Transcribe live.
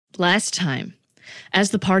Last time,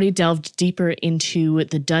 as the party delved deeper into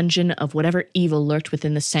the dungeon of whatever evil lurked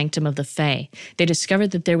within the sanctum of the Fae, they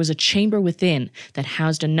discovered that there was a chamber within that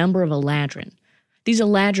housed a number of Eladrin. These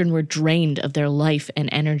Eladrin were drained of their life and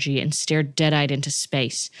energy and stared dead-eyed into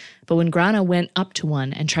space, but when Grana went up to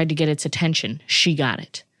one and tried to get its attention, she got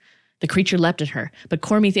it. The creature leapt at her, but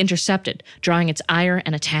Cormith intercepted, drawing its ire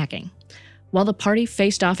and attacking. While the party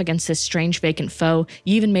faced off against this strange vacant foe,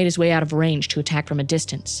 Yevon made his way out of range to attack from a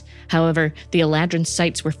distance. However, the Eladrin's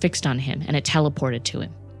sights were fixed on him, and it teleported to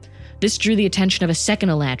him. This drew the attention of a second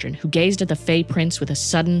Eladrin, who gazed at the Fae Prince with a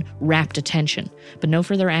sudden, rapt attention, but no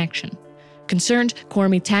further action. Concerned,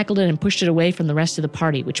 Cormith tackled it and pushed it away from the rest of the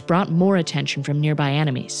party, which brought more attention from nearby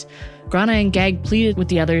enemies. Grana and Gag pleaded with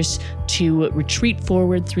the others to retreat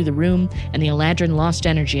forward through the room, and the Eladrin lost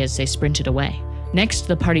energy as they sprinted away. Next,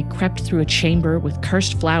 the party crept through a chamber with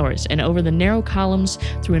cursed flowers and over the narrow columns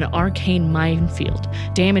through an arcane minefield,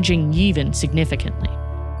 damaging Yevon significantly.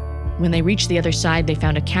 When they reached the other side, they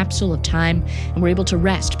found a capsule of time and were able to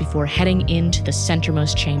rest before heading into the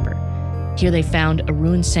centermost chamber. Here they found a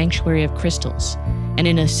ruined sanctuary of crystals, and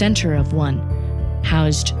in the center of one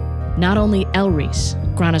housed not only Elrys,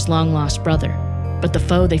 Grana's long-lost brother, but the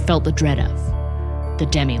foe they felt the dread of, the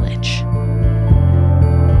Demi-Lich.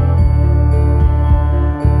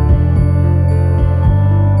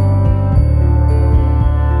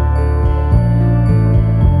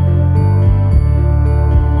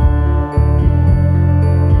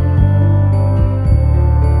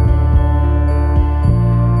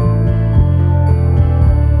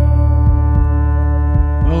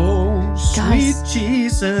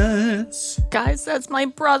 Jesus. Guys, that's my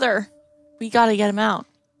brother. We gotta get him out.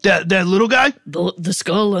 That little guy? The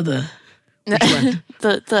skull or the... Which one?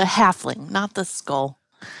 the halfling, not the skull.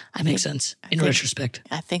 That makes sense in retrospect.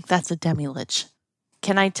 I think that's a Demi-Lich.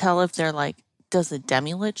 Can I tell if they're like, does a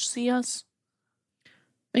Demi-Lich see us?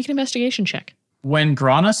 Make an investigation check. When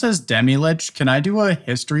Grana says Demi-Lich, can I do a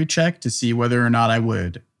history check to see whether or not I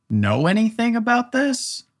would know anything about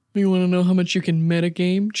this? You want to know how much you can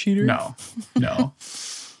metagame, cheater? No.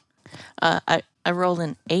 I rolled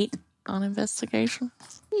an 8 on investigation.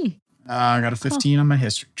 I got a 15 on my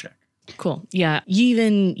history check. Cool. Yeah.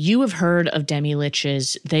 Yevon, you have heard of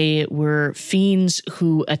Demi-Liches. They were fiends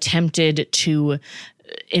who attempted to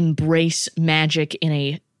embrace magic in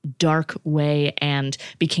a dark way and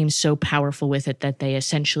became so powerful with it that they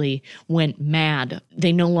essentially went mad.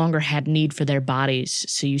 They no longer had need for their bodies.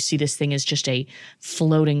 So you see this thing as just a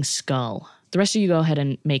floating skull. The rest of you go ahead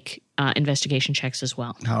and make investigation checks as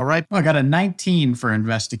well. All right. Well, I got a 19 for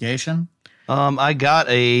investigation. I got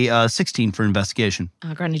a 16 for investigation.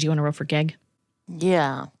 Grana, do you want to roll for Geg?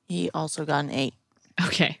 Yeah, he also got an 8.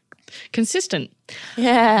 Okay. Consistent.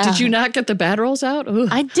 Yeah. Did you not get the bad rolls out? Ooh.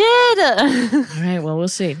 I did. All right, well, we'll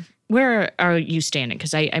see. Where are you standing?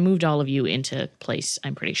 Because I moved all of you into place,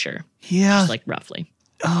 I'm pretty sure. Yeah. Just like roughly.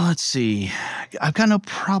 Let's see. I've got no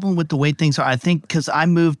problem with the way things are. I think because I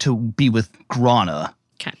moved to be with Grana.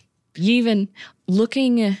 Okay. Yevon,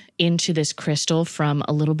 looking into this crystal from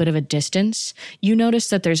a little bit of a distance, you notice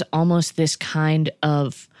that there's almost this kind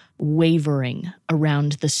of wavering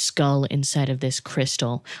around the skull inside of this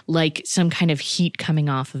crystal, like some kind of heat coming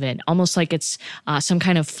off of it, almost like it's some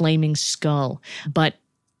kind of flaming skull. But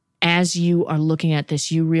as you are looking at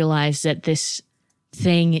this, you realize that this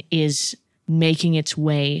thing is making its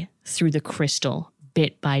way through the crystal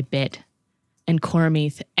bit by bit. And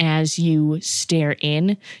Cormith, as you stare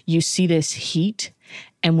in, you see this heat,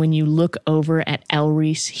 and when you look over at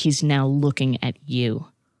Elrys, he's now looking at you.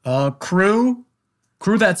 Crew,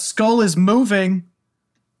 that skull is moving.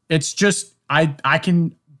 It's just, I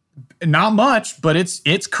can, not much, but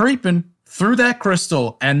it's creeping through that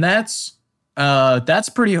crystal. And that's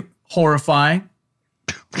pretty horrifying.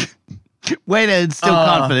 Wait, it's still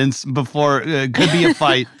confidence before could be a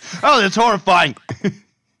fight. Oh, that's horrifying.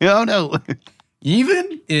 Oh, no.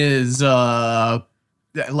 Yevon is,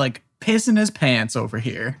 like, pissing his pants over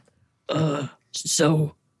here.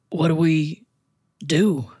 So what do we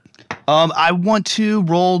do? I want to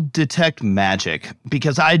roll detect magic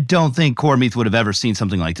because I don't think Cormith would have ever seen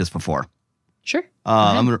something like this before. Sure.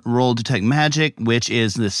 I'm going to roll detect magic, which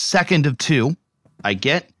is the second of 2 I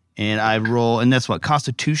get. And I roll, and that's what?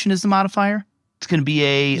 Constitution is the modifier? It's going to be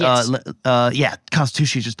a, yes.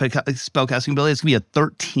 Constitution is just spellcasting ability. It's going to be a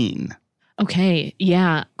 13. Okay,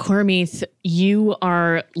 yeah. Cormith, you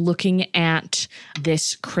are looking at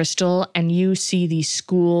this crystal and you see the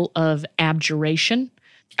school of abjuration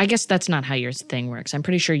I guess that's not how your thing works. I'm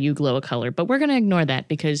pretty sure you glow a color, but we're going to ignore that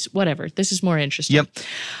because whatever. This is more interesting. Yep.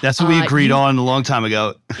 That's what we agreed on a long time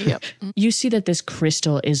ago. Yep. You see that this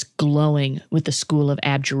crystal is glowing with the school of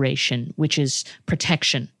abjuration, which is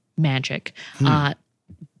protection magic.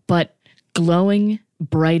 But glowing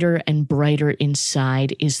brighter and brighter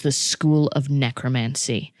inside is the school of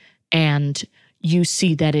necromancy. And you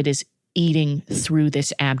see that it is eating through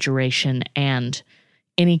this abjuration, and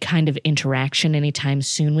any kind of interaction anytime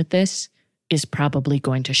soon with this is probably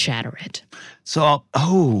going to shatter it. So,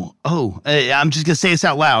 I'm just gonna say this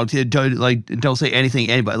out loud. Don't say anything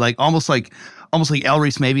to anybody. Almost like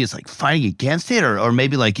Elreese maybe is like fighting against it, or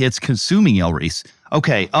maybe like it's consuming Elreese.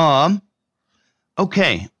 Okay.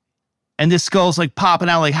 Okay. And this skull's like popping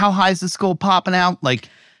out. Like, how high is the skull popping out? Like.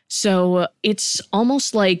 So it's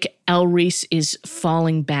almost like Elreese is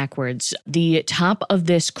falling backwards. The top of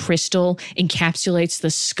this crystal encapsulates the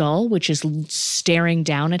skull, which is staring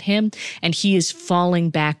down at him, and he is falling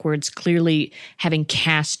backwards, clearly having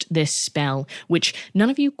cast this spell, which none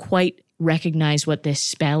of you quite recognize what this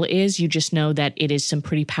spell is. You just know that it is some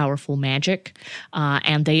pretty powerful magic,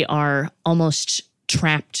 and they are almost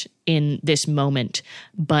trapped in this moment.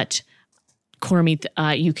 But Cormith,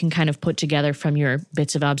 you can kind of put together from your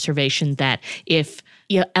bits of observation that if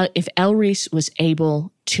Elreese was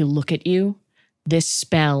able to look at you, this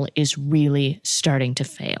spell is really starting to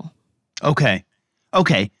fail. Okay.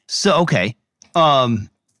 So, I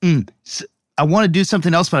want to do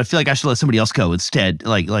something else, but I feel like I should let somebody else go instead,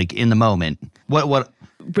 like in the moment. What?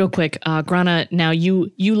 Real quick, Grana, now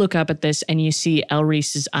you look up at this and you see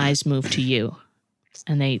Elreese's eyes move to you,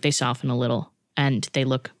 and they soften a little, and they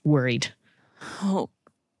look worried. Oh,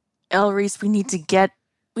 Elreese, we need to get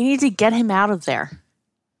him out of there.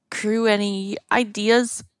 Crew, any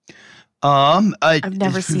ideas? I've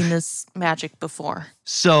never seen this magic before.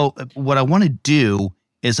 So what I want to do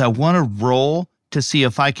is I want to roll to see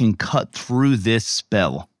if I can cut through this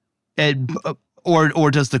spell,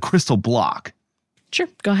 or does the crystal block? Sure,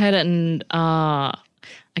 go ahead and I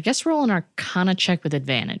guess roll an Arcana check with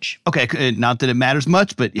advantage. Okay, not that it matters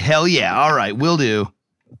much, but hell yeah! All right, will do.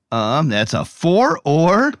 That's a 4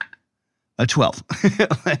 or a 12.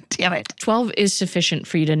 Damn it. 12 is sufficient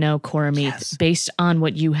for you to know, Cormith, Yes. based on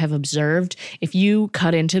what you have observed. If you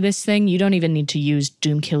cut into this thing, you don't even need to use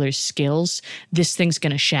Doomkiller's skills. This thing's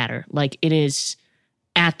going to shatter. Like, it is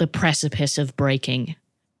at the precipice of breaking.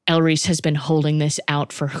 Elreese has been holding this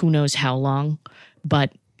out for who knows how long,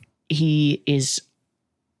 but he is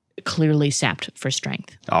clearly sapped for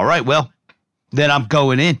strength. All right, well, then I'm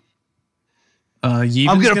going in.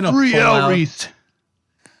 Yevon's I'm gonna free Elreese.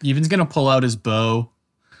 Yevon's gonna pull out his bow.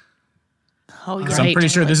 Oh, yeah. Because I'm pretty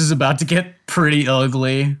sure this is about to get pretty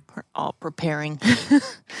ugly. We're all preparing.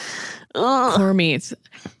 Cormith,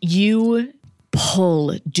 you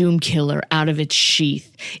pull Doomkiller out of its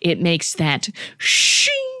sheath. It makes that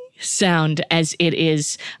shing sound as it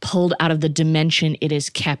is pulled out of the dimension it is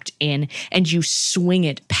kept in, and you swing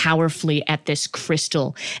it powerfully at this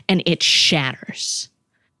crystal, and it shatters.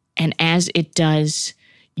 And as it does,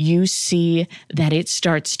 you see that it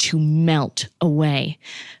starts to melt away.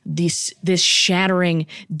 This shattering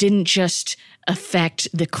didn't just affect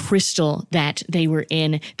the crystal that they were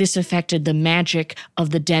in. This affected the magic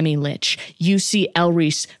of the Demi-Lich. You see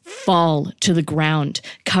Elreese fall to the ground,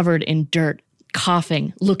 covered in dirt,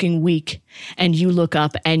 coughing, looking weak. And you look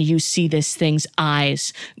up and you see this thing's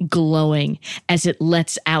eyes glowing as it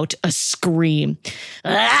lets out a scream.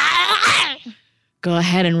 Go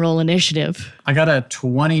ahead and roll initiative. I got a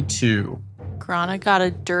 22. Grana got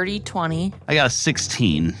a dirty 20. I got a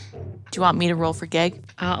 16. Do you want me to roll for Geg?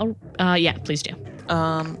 Yeah, please do.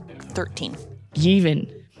 13.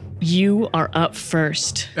 Yevon, you are up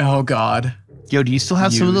first. Oh God. Yo, do you still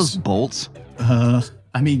have some of Use. those bolts?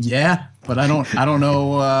 I mean, yeah, but I don't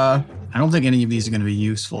know. I don't think any of these are going to be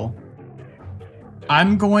useful.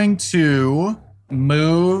 I'm going to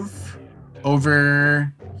move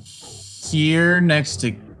over here next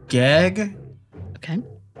to Geg, Okay.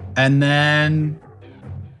 and then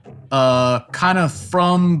kind of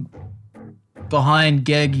from behind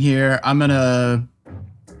Geg here, I'm gonna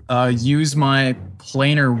use my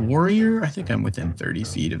planar warrior. I think I'm within 30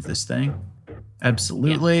 feet of this thing.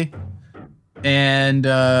 Absolutely. And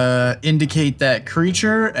indicate that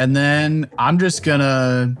creature, and then I'm just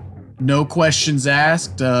gonna, no questions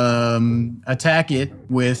asked, attack it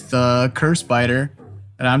with Curse Biter.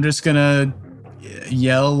 And I'm just gonna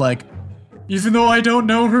yell like, even though I don't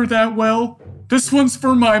know her that well, this one's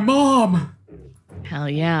for my mom. Hell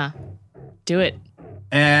yeah. Do it.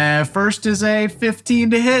 And first is a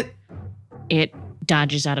 15 to hit. It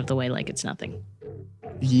dodges out of the way like it's nothing.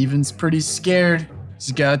 Yevon's pretty scared.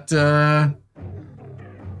 He's got a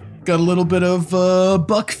little bit of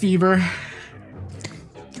buck fever.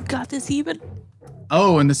 You got this even?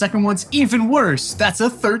 Oh, and the second one's even worse. That's a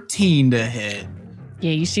 13 to hit.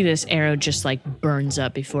 Yeah, you see this arrow just like burns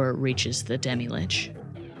up before it reaches the Demi-Lich.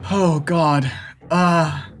 Oh, God.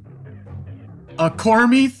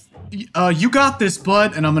 Cormith, you got this,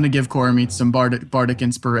 bud. And I'm going to give Cormith some bardic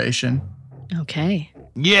inspiration. Okay.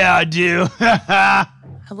 Yeah, I do.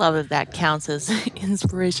 I love that counts as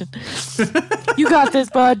inspiration. You got this,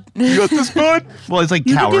 bud. You got this, bud? Well, it's like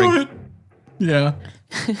cowering. Yeah.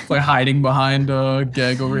 Like hiding behind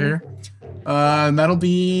Geg over here. And that'll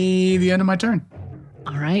be the end of my turn.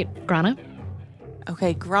 All right, Grana.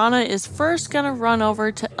 Okay, Grana is first going to run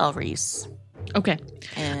over to Elrys. Okay.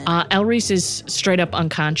 And Elrys is straight up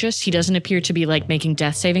unconscious. He doesn't appear to be like making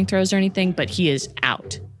death saving throws or anything, but he is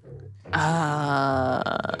out.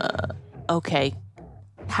 Okay.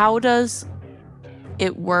 How does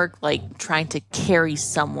it work, like, trying to carry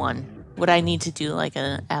someone? Would I need to do, like,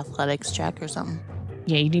 an athletics check or something?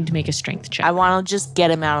 Yeah, you need to make a strength check. I want to just get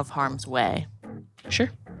him out of harm's way. Sure.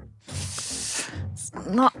 It's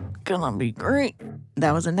not gonna be great.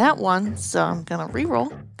 That was a nat 1, so I'm gonna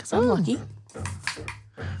reroll, because I'm lucky.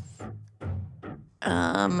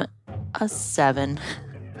 A 7.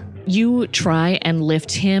 You try and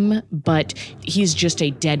lift him, but he's just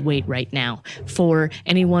a dead weight right now. For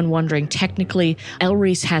anyone wondering, technically,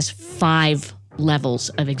 Elrys has 5 levels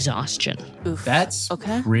of exhaustion. Oof. That's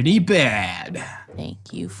okay. Pretty bad.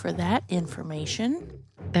 Thank you for that information.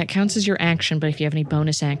 That counts as your action, but if you have any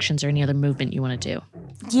bonus actions or any other movement you want to do.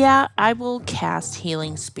 Yeah, I will cast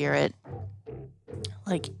Healing Spirit.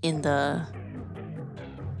 Like in the...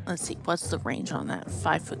 Let's see, what's the range on that?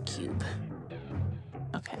 5-foot cube.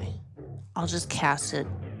 Okay. I'll just cast it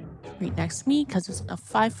right next to me because it's a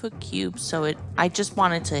 5-foot cube, so I just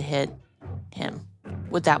wanted to hit him.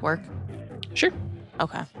 Would that work? Sure.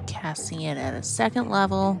 Okay. Casting it at a 2nd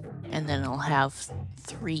level, and then it'll have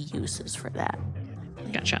 3 uses for that.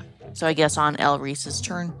 Gotcha. So I guess on Elrys's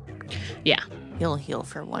turn, Yeah. he'll heal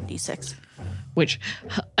for 1d6. Which,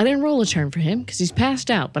 I didn't roll a turn for him because he's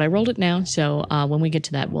passed out, but I rolled it now, so when we get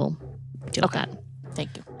to that, we'll deal with that.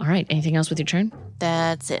 Thank you. All right, anything else with your turn?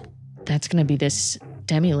 That's it. That's going to be this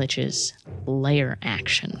Demi-Lich's lair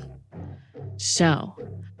action. So,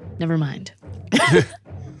 never mind.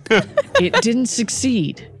 It didn't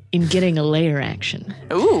succeed in getting a lair action.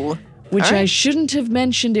 Ooh. Which All right. I shouldn't have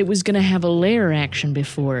mentioned it was going to have a lair action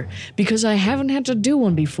before, because I haven't had to do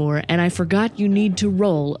one before, and I forgot you need to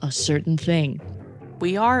roll a certain thing.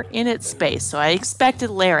 We are in its space, so I expected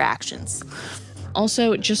lair actions.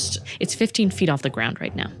 Also, it's 15 feet off the ground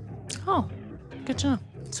right now. Oh, good to know.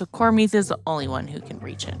 So Cormith is the only one who can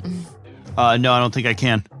reach it. No, I don't think I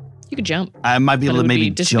can. You could jump. I might be But able it to would maybe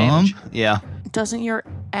be disadvantage. jump. Yeah. Doesn't your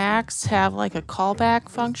axe have like a callback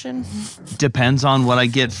function? Depends on what I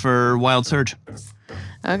get for Wild Surge.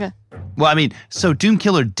 Okay. Well, I mean, so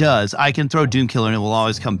Doomkiller does. I can throw Doomkiller and it will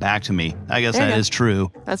always come back to me. I guess There you that go. is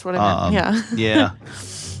true. That's what I meant. Yeah. Yeah.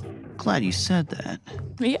 Glad you said that.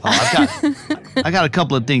 Yeah. I got a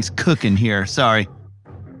couple of things cooking here. Sorry.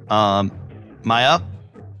 Am I up?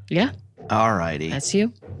 Yeah, Alrighty. that's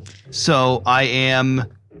you. So I am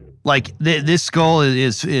like this skull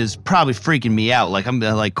is probably freaking me out. Like I'm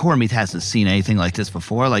like Cormith hasn't seen anything like this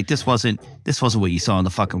before. Like this wasn't what you saw in the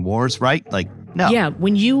fucking wars, right? Like no. Yeah,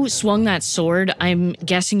 when you swung that sword, I'm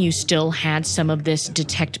guessing you still had some of this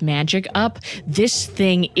detect magic up. This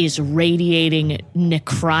thing is radiating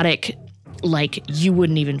necrotic like you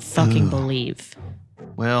wouldn't even fucking believe.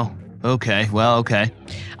 Well, okay.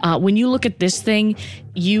 When you look at this thing,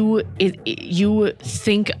 you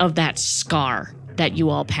think of that scar that you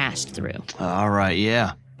all passed through. All right,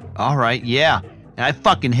 yeah. And I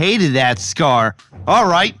fucking hated that scar. All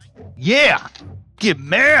right, yeah. Get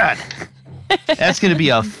mad. That's going to be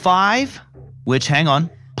a 5, which, hang on.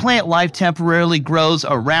 Plant life temporarily grows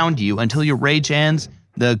around you until your rage ends.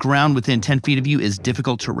 The ground within 10 feet of you is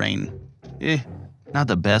difficult terrain. Not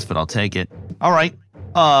the best, but I'll take it. All right.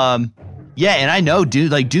 Yeah, and I know,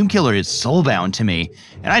 dude, like Doomkiller is soulbound to me.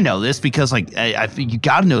 And I know this because, like, I you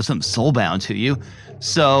gotta know something soulbound to you.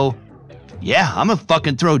 So, yeah, I'm gonna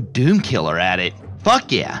fucking throw Doomkiller at it.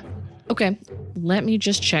 Fuck yeah. Okay, let me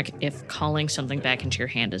just check if calling something back into your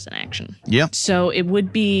hand is an action. Yep. So it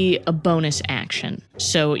would be a bonus action.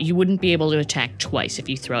 So you wouldn't be able to attack twice if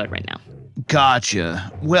you throw it right now.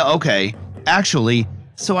 Gotcha. Well, okay. Actually,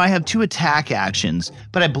 so I have 2 attack actions,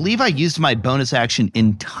 but I believe I used my bonus action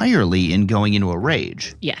entirely in going into a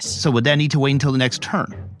rage. Yes. So would that need to wait until the next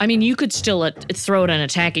turn? I mean, you could still throw it and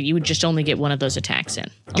attack it. You would just only get one of those attacks in.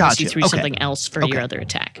 Unless Gotcha. you threw Okay. something else for Okay. your other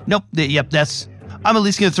attack. Nope. Yep, that's... I'm at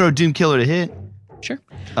least going to throw Doom Killer to hit. Sure.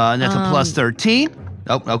 And that's a plus 13.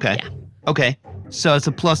 Oh, okay. Yeah. Okay. So it's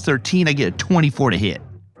a plus 13. I get a 24 to hit.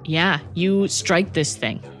 Yeah, you strike this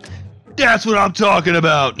thing. That's what I'm talking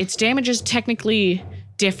about. Its damage is technically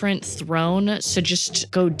different thrown, so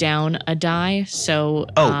just go down a die. So,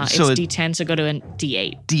 it's D10, so go to a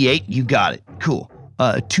D8. D8, you got it. Cool.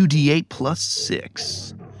 2D8 plus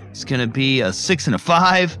 6. It's going to be a 6 and a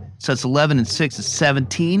 5. So it's 11 and 6 is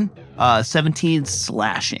 17. 17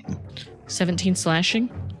 slashing. 17 slashing?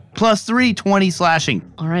 Plus 3, 20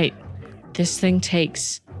 slashing. All right. This thing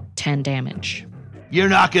takes 10 damage. You're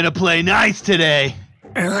not going to play nice today.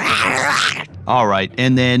 All right.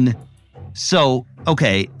 And then, so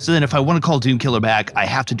then if I want to call Doom Killer back, I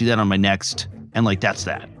have to do that on my next. And that's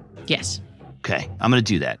that. Yes. Okay. I'm going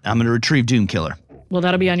to do that. I'm going to retrieve Doom Killer. Well,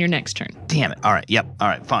 that'll be on your next turn. Damn it. All right. Yep. All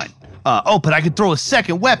right. Fine. But I could throw a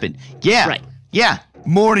second weapon. Yeah. Right. Yeah.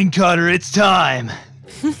 Morning Cutter. It's time.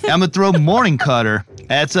 I'm going to throw Morning Cutter.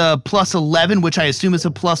 That's a plus 11, which I assume is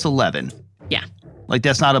a plus 11. Yeah.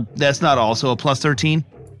 That's not also a plus 13?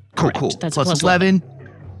 Correct. Cool. That's plus 11.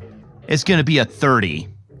 It's going to be a 30.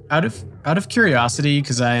 Out of curiosity,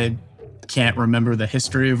 because I can't remember the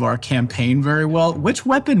history of our campaign very well, which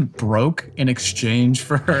weapon broke in exchange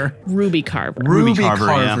for her? Ruby Carver. Ruby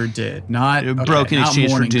Carver did. It broke in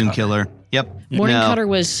exchange for Doom Killer. Yep. Morning Cutter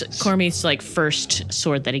was Cormith's first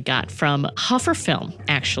sword that he got from Huffer Film,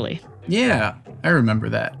 actually. Yeah, I remember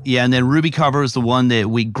that. Yeah, and then Ruby Carver is the one that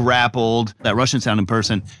we grappled, that Russian sounding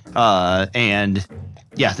person. And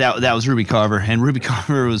yeah, that was Ruby Carver, and Ruby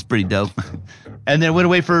Carver was pretty dope. And then it went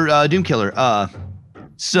away for Doom Killer.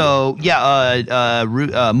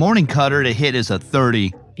 Morning Cutter to hit is a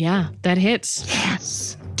 30. Yeah, that hits.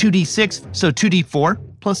 Yes. 2d6, so 2d4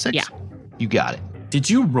 plus 6? Yeah. You got it. Did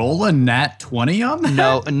you roll a nat 20 on that?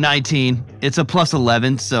 No, 19. It's a plus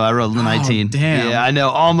 11, so I rolled a 19. Damn. Yeah, I know,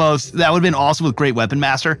 almost. That would have been awesome with Great Weapon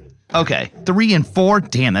Master. Okay, 3 and 4.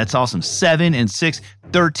 Damn, that's awesome. 7 and 6.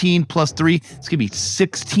 13 plus 3. It's going to be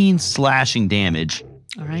 16 slashing damage.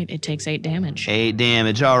 All right, it takes 8 damage. 8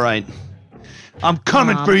 damage, all right. I'm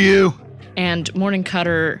coming for you. And Morning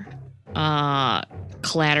Cutter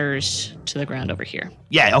clatters to the ground over here.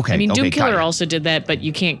 Yeah, okay. I mean, Doom Killer also did that, but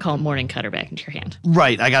you can't call Morning Cutter back into your hand.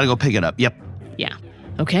 Right, I got to go pick it up. Yep. Yeah.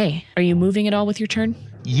 Okay. Are you moving at all with your turn?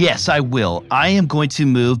 Yes, I will. I am going to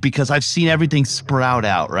move because I've seen everything sprout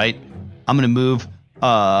out, right? I'm going to move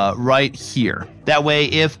right here. That way,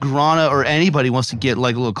 if Grana or anybody wants to get a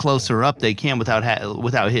little closer up, they can without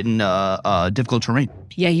hitting difficult terrain.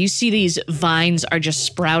 Yeah, you see these vines are just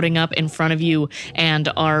sprouting up in front of you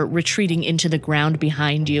and are retreating into the ground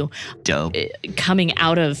behind you. Dope. Coming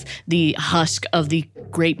out of the husk of the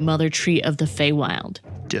great mother tree of the Feywild.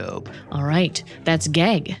 Dope. All right, that's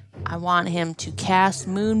Geg. I want him to cast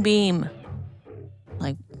Moonbeam.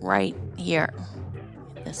 Right here.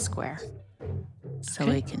 In this square. So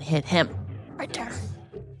it can hit him. Right there.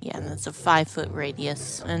 Yeah, and that's a 5-foot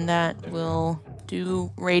radius. And that will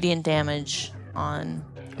do radiant damage on...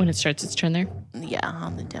 When it starts its turn there? Yeah,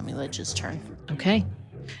 on the Demi-Lich's turn. Okay.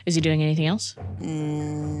 Is he doing anything else?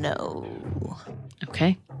 No.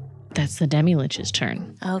 Okay. That's the Demi-Lich's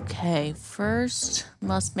turn. Okay, first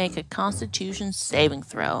must make a Constitution saving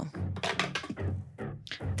throw.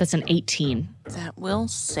 That's an 18. That will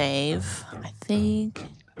save, I think.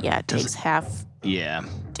 Yeah, it takes half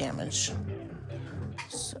damage.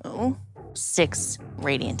 So, 6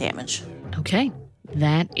 radiant damage. Okay.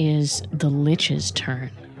 That is the Lich's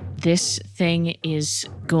turn. This thing is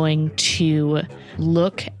going to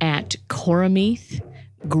look at Coromith,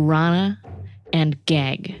 Grana, and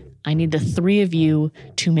Geg. I need the 3 of you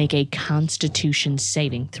to make a Constitution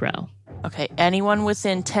saving throw. Okay, anyone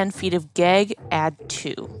within 10 feet of Geg, add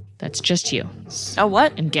 2. That's just you. Oh,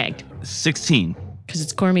 what? And Geg. 16. Because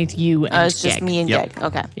it's Coromith, you, and Geg. It's just me and Geg.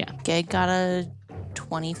 Okay. Yeah. Geg got a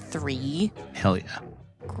 23. Hell yeah.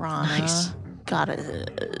 Grana got a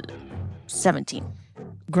 17.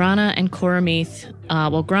 Grana and Coromith,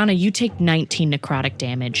 Grana, you take 19 necrotic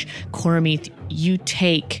damage. Coromith, you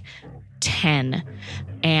take 10.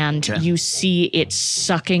 And you see it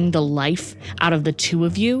sucking the life out of the 2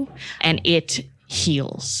 of you, and it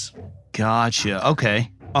heals. Gotcha.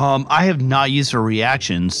 Okay. I have not used a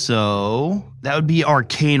reaction, so that would be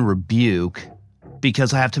Arcane Rebuke,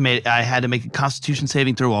 because I had to make a Constitution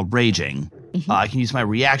saving throw while raging. Mm-hmm. I can use my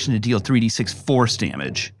reaction to deal 3d6 force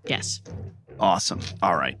damage. Yes. Awesome.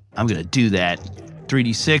 All right. I'm going to do that.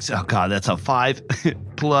 3d6. Oh, God, that's a 5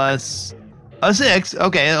 plus a 6.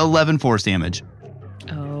 Okay, 11 force damage.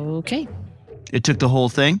 Okay. It took the whole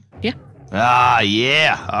thing? Yeah.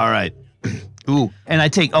 Yeah. All right. Ooh. And I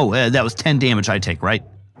take, that was 10 damage I take, right?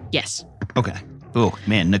 Yes. Okay. Oh,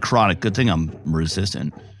 man, necrotic. Good thing I'm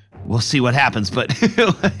resistant. We'll see what happens, but...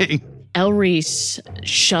 Elrys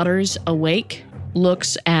shudders awake,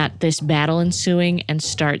 looks at this battle ensuing, and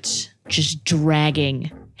starts just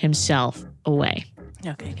dragging himself away.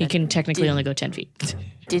 Okay, good. He can technically only go 10 feet.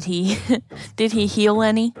 Did he heal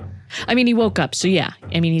any? I mean, he woke up, so yeah.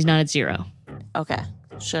 I mean, he's not at 0. Okay.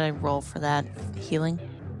 Should I roll for that healing?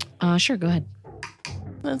 Sure, go ahead.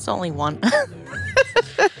 That's only 1.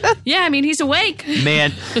 Yeah, I mean, he's awake.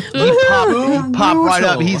 Man, he popped right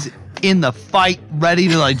up. He's in the fight, ready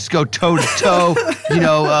to like just go toe to toe.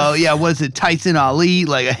 Was it Tyson Ali?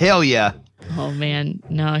 Like, hell yeah. Oh, man.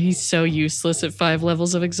 No, he's so useless at 5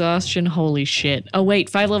 levels of exhaustion. Holy shit. Oh, wait,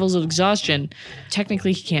 5 levels of exhaustion.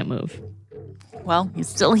 Technically, he can't move. Well, he's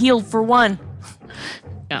still healed for 1.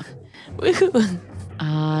 Yeah. Woohoo.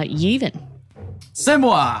 Yevon. C'est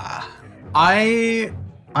moi. I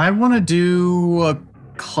want to do a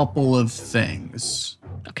couple of things.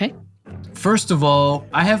 Okay. First of all,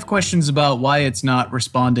 I have questions about why it's not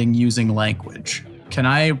responding using language. Can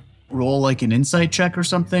I roll like an insight check or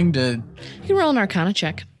something to... You can roll an Arcana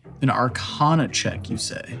check. An Arcana check, you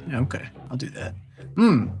say? Okay, I'll do that.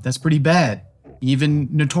 That's pretty bad. Even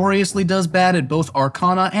notoriously does bad at both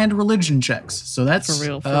Arcana and religion checks. So that's For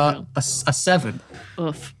real. A 7.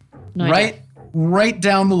 Oof. No idea. Right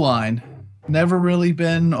down the line. Never really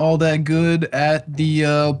been all that good at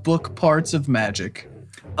the book parts of magic.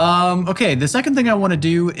 Okay, the second thing I want to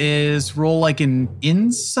do is roll like an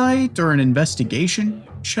insight or an investigation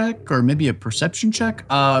check or maybe a perception check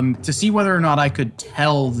to see whether or not I could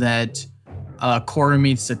tell that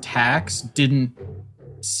Coromith's attacks didn't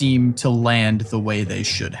seem to land the way they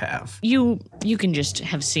should have. You can just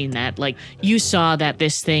have seen that. Like, you saw that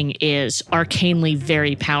this thing is arcanely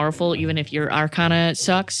very powerful, even if your Arcana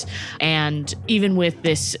sucks. And even with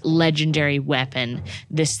this legendary weapon,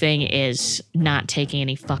 this thing is not taking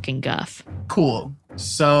any fucking guff. Cool.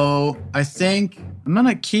 So I think I'm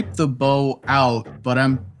gonna keep the bow out, but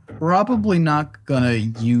I'm probably not gonna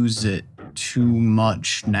use it too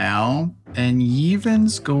much now. And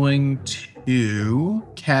Yevon's going to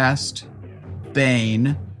cast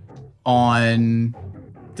Bane on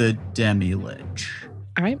the Demi-Lich.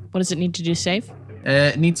 All right. What does it need to do, save?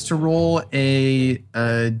 It needs to roll a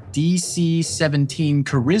DC 17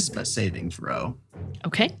 Charisma saving throw.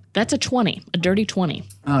 Okay. That's a 20, a dirty 20.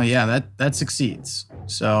 Oh, yeah, that succeeds.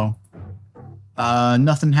 So,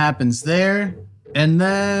 nothing happens there. And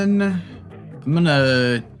then I'm going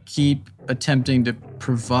to keep attempting to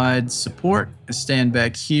provide support. I stand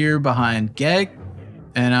back here behind Geg,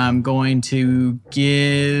 and I'm going to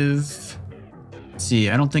give... Let's see,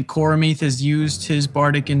 I don't think Coromith has used his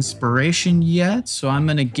Bardic Inspiration yet, so I'm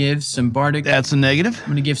going to give some Bardic... That's a negative. I'm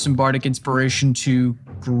going to give some Bardic Inspiration to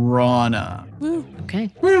Grana. Woo.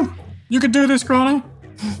 Okay. Woo! You can do this, Grana!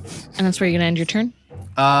 And that's where you're going to end your turn?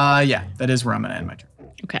 Yeah, that is where I'm going to end my turn.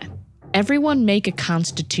 Okay. Everyone make a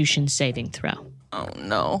Constitution saving throw. Oh,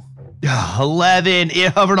 no. 11.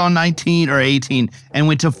 It hovered on 19 or 18 and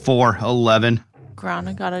went to 4. 11.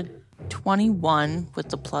 Grana got a 21 with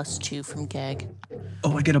the +2 from Geg.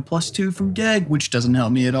 Oh, I get a +2 from Geg, which doesn't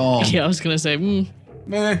help me at all. Yeah, I was going to say,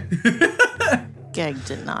 Geg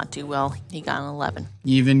did not do well. He got an 11.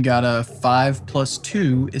 Even got a 5 +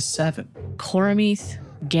 2 is 7. Coromith,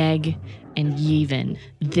 Geg, and Yevon,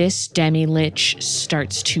 this Demi-Lich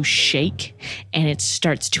starts to shake and it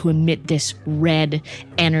starts to emit this red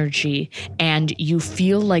energy, and you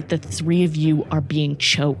feel like the 3 of you are being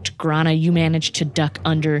choked. Grana, you manage to duck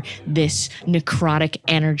under this necrotic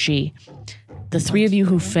energy. The 3 of you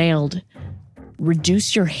who failed,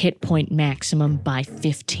 reduce your hit point maximum by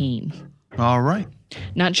 15. All right.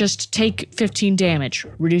 Not just take 15 damage,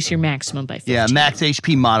 reduce your maximum by 15. Yeah, max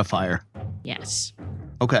HP modifier. Yes.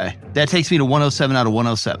 Okay. That takes me to 107 out of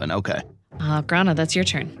 107. Okay. Grana, that's your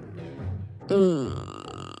turn.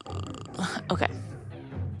 Okay.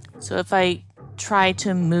 So if I try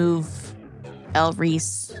to move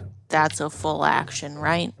Elrys, that's a full action,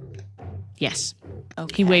 right? Yes.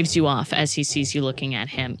 Okay. He waves you off as he sees you looking at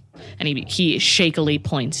him, and he shakily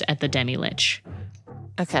points at the Demi-Lich.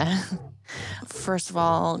 Okay. First of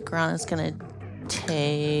all, Grana's gonna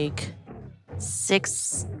take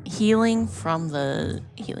 6 healing from the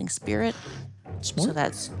healing spirit. Smart. So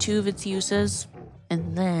that's 2 of its uses.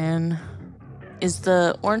 And then, is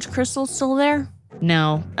the orange crystal still there?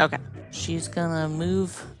 No. Okay. She's gonna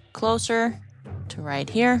move closer to right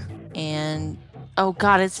here. And, oh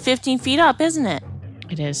god, it's 15 feet up, isn't it?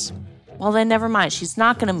 It is. Well, then never mind. She's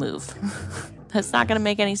not gonna move. That's not gonna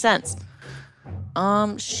make any sense.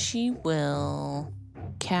 She will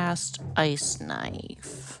cast Ice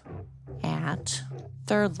Knife at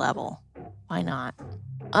 3rd level Why not?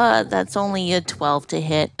 That's only a 12 to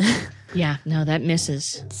hit. Yeah, no, that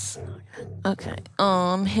misses. Okay.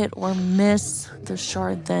 Hit or miss. The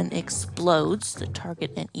shard then explodes. The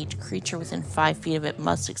target and each creature within 5 feet of it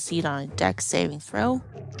must succeed on a dex saving throw.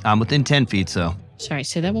 I'm within 10 feet, so. Sorry,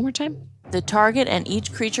 say that one more time. The target and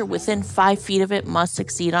each creature within 5 feet of it must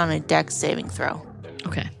succeed on a dex saving throw.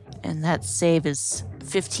 Okay. And that save is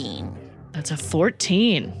 15. That's a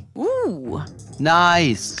 14. Ooh.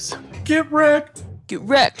 Nice. Get wrecked. Get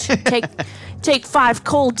wrecked. Take 5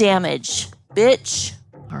 cold damage, bitch.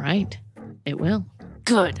 All right. It will.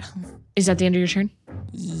 Good. Is that the end of your turn?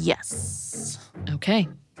 Yes. Okay.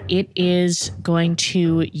 It is going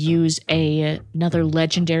to use another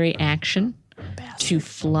legendary action to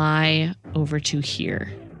fly over to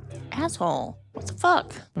here. Asshole. What the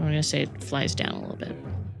fuck? I'm going to say it flies down a little bit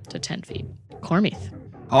to 10 feet. Cormith.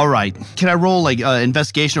 All right. Can I roll like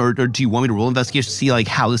investigation or do you want me to roll investigation to see like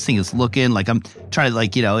how this thing is looking? Like I'm trying to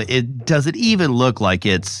like, does it even look like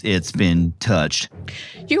it's been touched?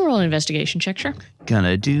 You can roll an investigation check, sure.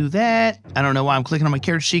 Gonna do that. I don't know why I'm clicking on my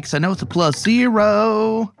character sheet because I know it's a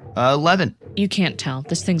 +0. 11. You can't tell.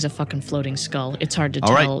 This thing's a fucking floating skull. It's hard to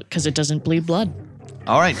All tell because it doesn't bleed blood.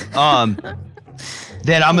 All right.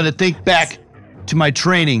 Then I'm gonna think back to my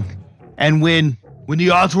training, and when the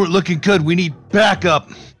odds weren't looking good, we need backup.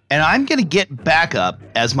 And I'm gonna get backup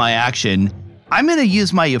as my action. I'm gonna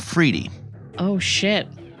use my Ifriti. Oh shit.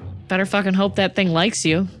 Better fucking hope that thing likes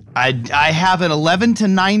you. I have an 11 to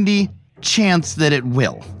 90 chance that it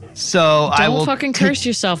will. So I will Don't fucking curse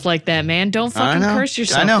yourself like that, man. Don't fucking curse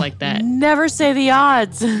yourself like that. Never say the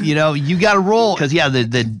odds. You got to roll because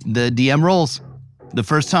the DM rolls the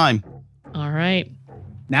first time. All right.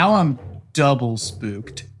 Now I'm double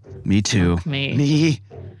spooked. Me too. Me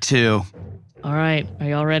too. All right. Are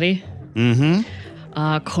y'all ready? Mm-hmm.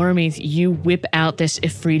 Cormith, you whip out this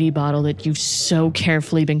Ifriti bottle that you've so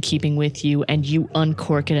carefully been keeping with you, and you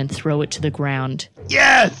uncork it and throw it to the ground.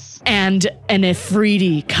 Yes! And an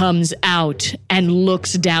Ifriti comes out and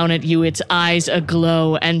looks down at you, its eyes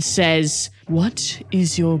aglow, and says, "What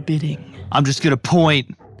is your bidding?" I'm just going to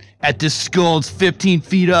point at this skull. It's 15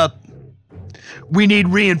 feet up. We need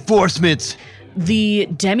reinforcements. The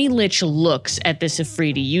Demi-Lich looks at this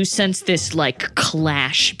Ifriti. You sense this,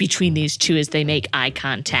 clash between these two as they make eye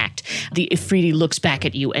contact. The Ifriti looks back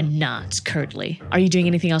at you and nods curtly. Are you doing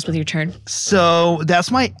anything else with your turn? So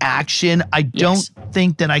that's my action. I don't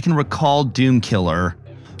think that I can recall Doomkiller.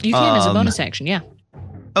 You can as a bonus action, yeah.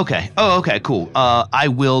 Okay. Oh, okay, cool. I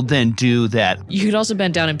will then do that. You could also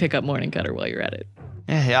bend down and pick up Morning Cutter while you're at it.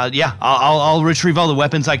 Yeah. I'll retrieve all the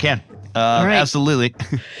weapons I can. All right. Absolutely.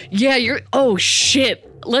 Yeah, oh shit.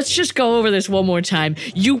 Let's just go over this one more time.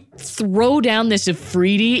 You throw down this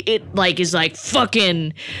Ifriti. It is like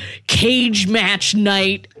fucking cage match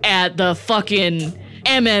night at the fucking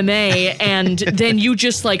MMA, and then you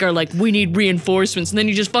just are like, we need reinforcements, and then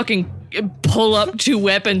you just fucking pull up 2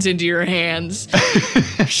 weapons into your hands.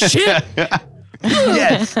 Shit.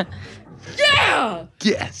 Yes. Yeah.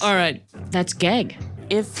 Yes. All right. That's Geg.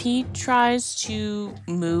 If he tries to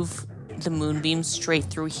move the moonbeam straight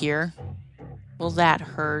through here, will that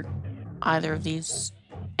hurt either of these,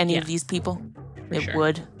 any of these people? It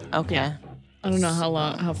would? Okay. Yeah. I don't know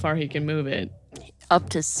how far he can move it. Up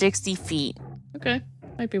to 60 feet. Okay.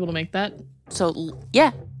 Might be able to make that. So,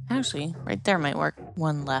 yeah, actually, right there might work.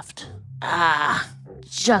 1 left.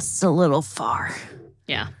 Just a little far.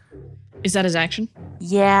 Yeah. Is that his action?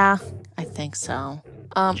 Yeah, I think so.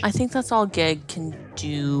 I think that's all Geg can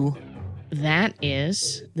do. That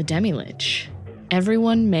is the Demi-Lich.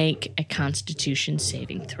 Everyone make a Constitution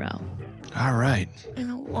saving throw. All right. I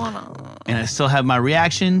don't wanna. And I still have my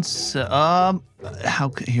reactions.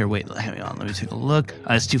 Here, wait, hang on. Let me take a look.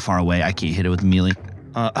 It's too far away. I can't hit it with melee.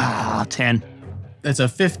 10. That's a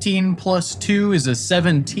 15 plus 2 is a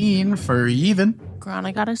 17 for even.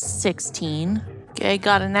 Grana got a 16. Geg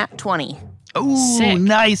got a nat 20. Oh, Sick.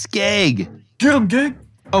 Nice gag. Get him, Geg.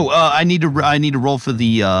 Oh, I need to roll for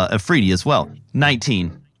the Ifriti as well.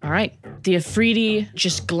 19. All right. The Ifriti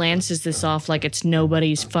just glances this off like it's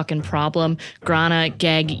nobody's fucking problem. Grana,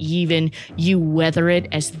 Geg, Yevon, you weather it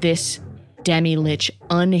as this Demi-Lich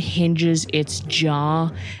unhinges its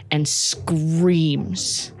jaw and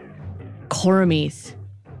screams. Cormith,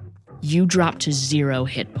 you drop to 0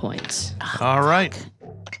 hit points. All right.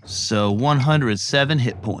 So 107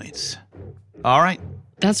 hit points. All right.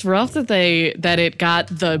 That's rough that it got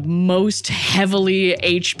the most heavily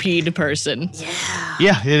HP'd person.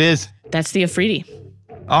 Yeah, it is. That's the Ifriti.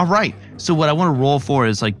 All right. So what I want to roll for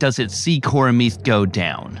is does it see Cormith go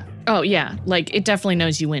down? Oh, yeah. Like, it definitely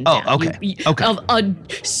knows you went down. Oh, okay. Okay. Of a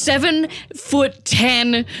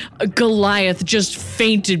 7'10" Goliath just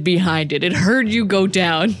fainted behind it. It heard you go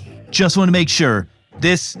down. Just want to make sure.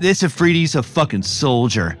 This Ifriti's a fucking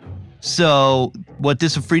soldier. So what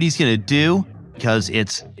this Ifriti's going to do, because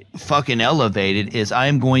it's fucking elevated, is I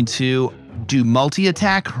am going to do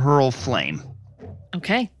multi-attack, hurl flame.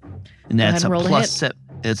 Okay. And that's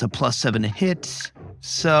it's a +7 to hit.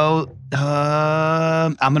 So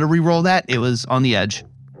I'm going to re-roll that. It was on the edge.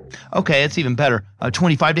 Okay, it's even better.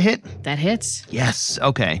 25 to hit? That hits. Yes,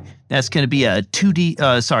 okay. That's going to be a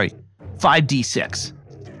 5d6.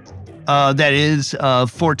 That is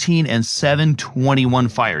 14 and 7, 21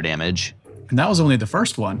 fire damage. And that was only the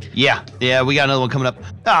first one. Yeah, we got another one coming up.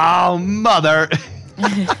 Oh, mother.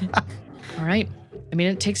 All right. I mean,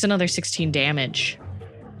 it takes another 16 damage.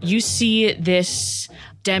 You see this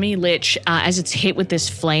demi-lich, as it's hit with this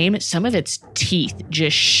flame, some of its teeth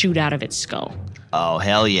just shoot out of its skull. Oh,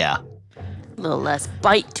 hell yeah. A little less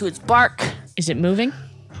bite to its bark. Is it moving?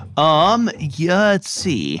 Yeah, let's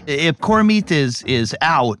see. If Cormith is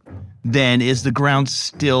out, then is the ground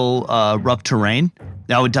still rough terrain?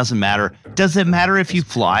 No, it doesn't matter. Does it matter if you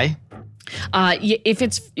fly? If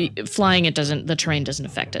it's flying, the terrain doesn't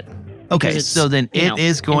affect it. Okay, so then it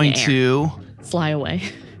is going to fly away.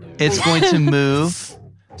 It's going to move.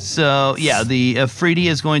 So, yeah, the Ifriti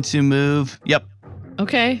is going to move. Yep.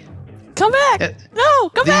 Okay. Come back. No,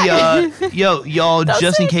 come back. Y'all,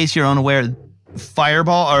 just in case you're unaware,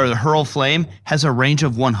 Fireball or Hurl Flame has a range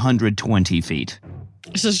of 120 feet.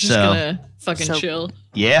 So it's just gonna fucking chill.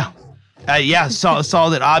 Yeah. Saw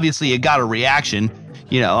that obviously it got a reaction.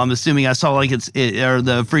 I'm assuming I saw like the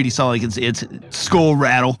Ifriti saw like its skull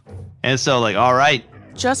rattle. And so like, all right.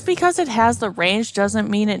 Just because it has the range doesn't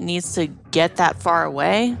mean it needs to get that far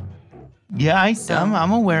away. Yeah,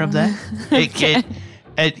 I'm aware of that. Where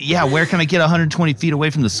can I get 120 feet away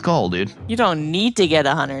from the skull, dude? You don't need to get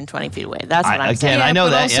 120 feet away. That's what I'm saying. Again, I know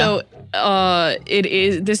that. Also, it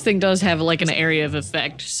is. This thing does have like an area of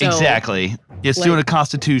effect. So exactly. It's doing a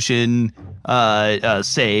Constitution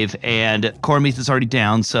save, and Cormith is already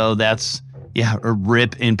down. So that's a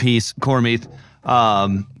rip in peace, Cormith.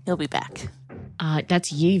 He'll be back.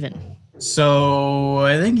 That's Yevon. So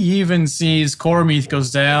I think Yevon sees Cormith goes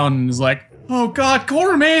down and is like, "Oh God,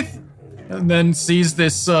 Cormith!" And then sees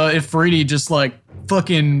this Ifriti just like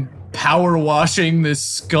fucking power washing this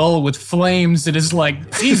skull with flames and is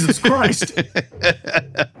like, Jesus Christ.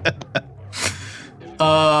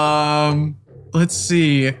 Let's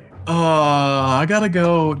see. I gotta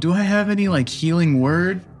go. Do I have any like healing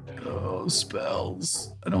word? Oh,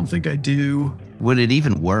 spells. I don't think I do. Would it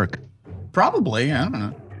even work? Probably. I don't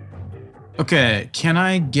know. Okay, can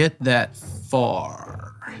I get that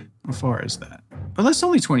far? How far is that? But that's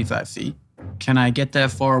only 25 feet. Can I get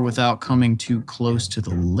that far without coming too close to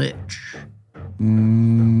the lich?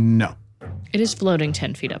 No. It is floating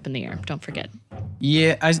 10 feet up in the air. Don't forget.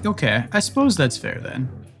 Yeah, okay. I suppose that's fair then.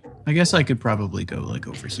 I guess I could probably go like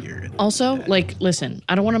over here. Also, listen,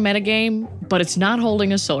 I don't want to metagame, but it's not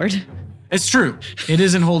holding a sword. It's true. It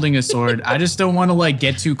isn't holding a sword. I just don't want to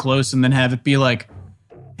get too close and then have it be like,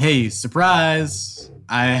 hey, surprise.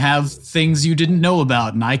 I have things you didn't know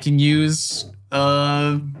about and I can use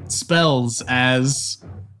spells as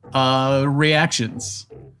reactions.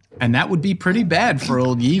 And that would be pretty bad for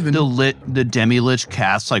old Yevon. The Demi-Lich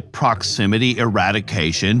casts proximity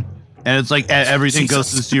eradication. And it's like everything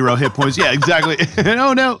goes to 0 hit points. Yeah, exactly.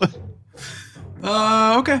 Oh, no.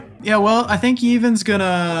 Okay. Yeah, well, I think Yevon's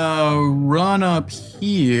gonna run up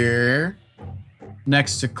here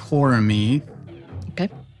next to Cormith. Okay.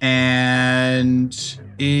 And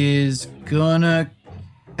is gonna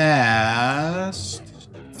cast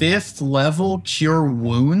 5th level Cure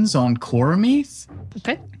Wounds on Cormith.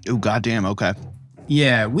 Okay. Oh, goddamn. Okay.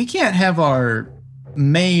 Yeah, we can't have our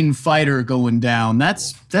main fighter going down.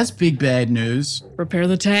 That's big bad news. Repair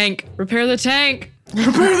the tank. Repair the tank.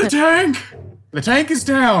 Repair the tank. The tank is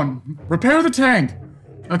down. Repair the tank.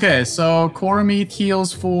 Okay, so Cormith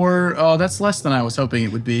heals for, that's less than I was hoping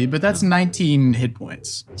it would be, but that's 19 hit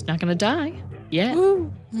points. It's not gonna die. Yeah.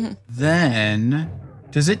 Then,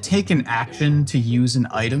 does it take an action to use an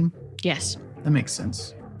item? Yes. That makes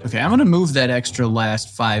sense. Okay, I'm gonna move that extra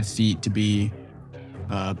last 5 feet to be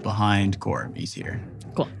behind Cormith here.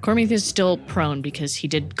 Cool. Cormith is still prone because he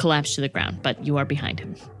did collapse to the ground, but you are behind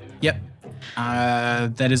him. Yep.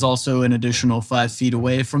 That is also an additional 5 feet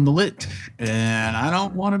away from the lich, and I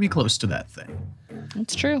don't want to be close to that thing.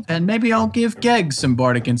 That's true. And maybe I'll give Geg some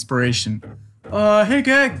bardic inspiration. Hey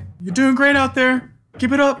Geg, you're doing great out there.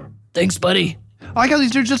 Keep it up. Thanks, buddy. I like how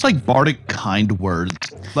these are just bardic kind words.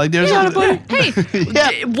 Like there's hey,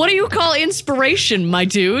 yeah. What do you call inspiration, my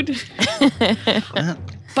dude?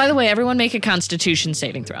 By the way, everyone make a Constitution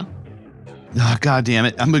saving throw. Oh, God damn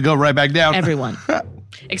it. I'm going to go right back down. Everyone.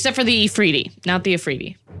 Except for the Ifriti, not the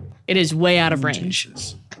Ifriti. It is way out of range.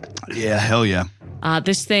 Jesus. Yeah, hell yeah.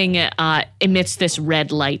 This thing emits this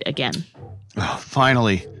red light again. Oh,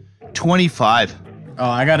 finally. 25. Oh,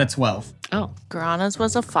 I got a 12. Oh. Grana's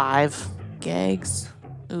was a 5. Geg's,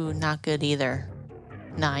 ooh, not good either.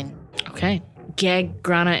 9. Okay. Geg,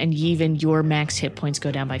 Grana, and Yevon, your max hit points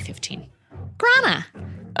go down by 15. Grana!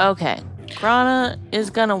 Okay. Grana is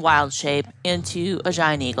gonna wild shape into a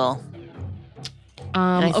giant eagle.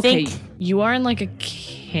 I think you are in like a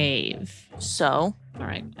cave. So. All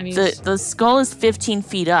right. I mean, the skull is 15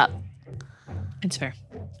 feet up. It's fair.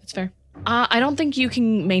 It's fair. I don't think you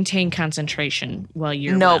can maintain concentration while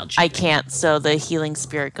you're Nope, I can't. So the healing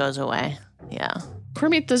spirit goes away. Yeah.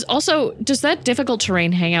 Cormith, does that difficult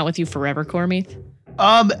terrain hang out with you forever, Cormith?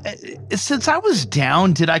 Since I was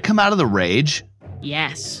down, did I come out of the rage?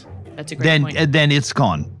 Yes. That's a great point. Then it's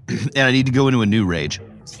gone. And I need to go into a new rage.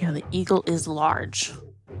 Yeah, the eagle is large.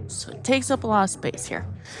 So it takes up a lot of space here.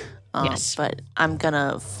 Yes. But I'm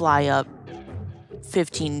gonna fly up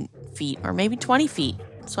 15 feet or maybe 20 feet.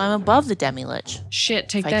 So I'm above the Demi-Lich. Shit,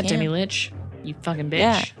 take that, Demi-Lich. You fucking bitch.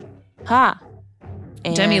 Yeah. Ha!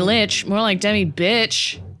 And Demi-Lich, more like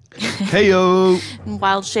Demi-bitch. Heyo!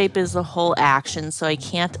 Wild shape is the whole action, so I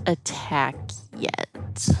can't attack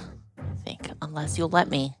yet. I think, unless you'll let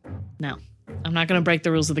me. No, I'm not gonna break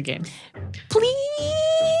the rules of the game.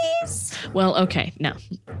 Please! Well, okay, no.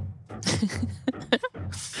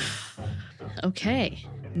 Okay.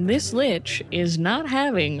 This Lich is not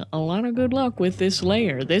having a lot of good luck with this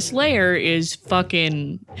layer. This layer is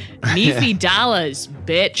fucking Neefy dollars,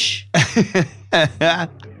 bitch.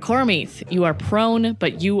 Cormith, you are prone,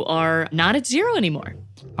 but you are not at 0 anymore.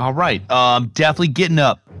 All right. Definitely getting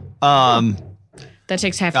up. That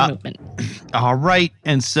takes half your movement. All right.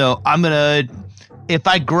 And so I'm going to, if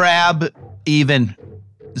I grab Even,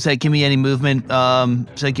 does that give me any movement?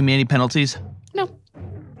 Does that give me any penalties? No.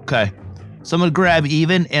 Okay. So I'm going to grab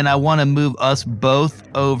Even, and I want to move us both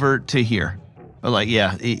over to here. Or like,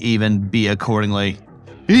 yeah, Even be accordingly.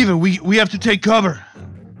 Even, we have to take cover.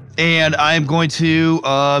 And I'm going to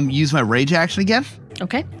use my rage action again.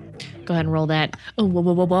 Okay. Go ahead and roll that. Oh,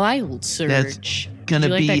 wild surge. That's going to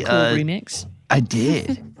be... Did you like that cool remix? I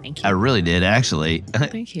did. Thank you. I really did, actually.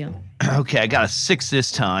 Thank you. Okay, I got a 6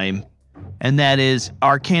 this time. And that is,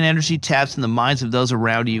 arcane energy taps in the minds of those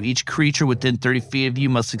around you. Each creature within 30 feet of you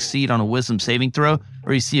must succeed on a wisdom saving throw,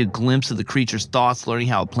 or you see a glimpse of the creature's thoughts, learning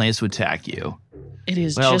how it plans to attack you. It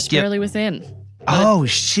is barely within. Oh,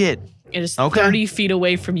 shit. It is 30 feet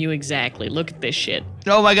away from you exactly. Look at this shit.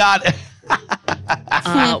 Oh, my God.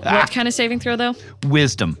 What kind of saving throw, though?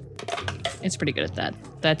 Wisdom. It's pretty good at that.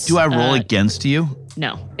 That's. Do I roll against you?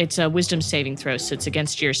 No, it's a wisdom saving throw, so it's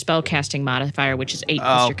against your spellcasting modifier, which is 8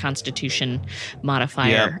 plus your constitution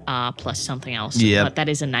modifier plus something else. Yep. But that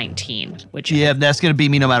is a 19, which... Yeah, that's going to beat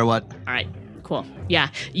me no matter what. All right, cool. Yeah,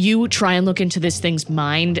 you try and look into this thing's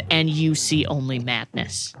mind, and you see only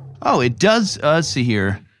madness. Oh, it does. Let's see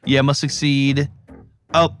here. Yeah, must succeed.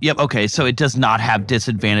 Oh, yep, okay, so it does not have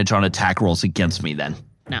disadvantage on attack rolls against me then.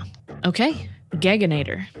 No. Okay.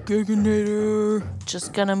 Geganator.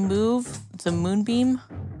 Just gonna move the moonbeam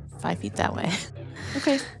 5 feet that way.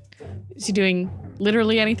 Okay. Is he doing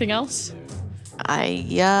literally anything else?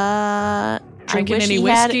 Drinking any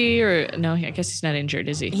whiskey or no? I guess he's not injured,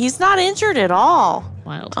 is he? He's not injured at all.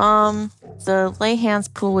 Wild. The lay hands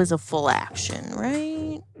pool is a full action,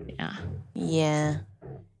 right? Yeah. Yeah.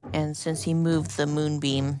 And since he moved the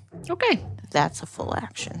moonbeam, okay, that's a full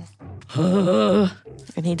action.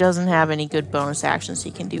 And he doesn't have any good bonus actions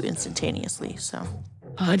he can do instantaneously, so.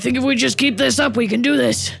 I think if we just keep this up, we can do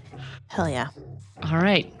this. Hell yeah. All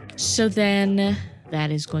right. So then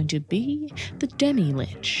that is going to be the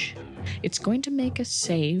Demi-Lich. It's going to make a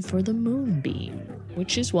save for the Moonbeam,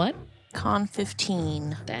 which is what? Con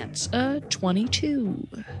 15. That's a 22.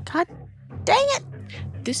 God dang it.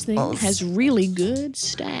 This thing has really good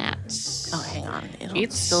stats. Oh, hang on.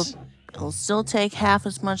 It'll still take half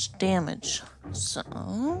as much damage.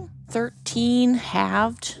 So 13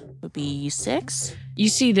 halved would be 6. You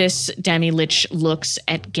see this Demi-Lich looks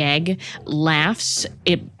at Geg, laughs,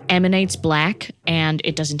 it emanates black, and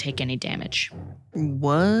it doesn't take any damage.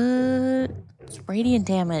 What? It's radiant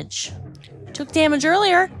damage. It took damage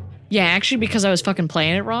earlier. Yeah, actually, because I was fucking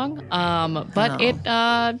playing it wrong.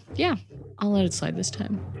 Yeah, I'll let it slide this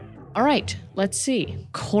time. All right, let's see.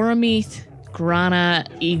 Cormith, Grana,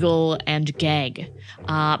 Eagle, and Geg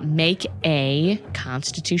make a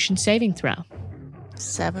Constitution saving throw.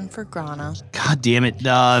 7 for Grana. God damn it.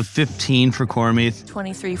 15 for Cormith.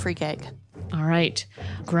 23 for Geg. All right.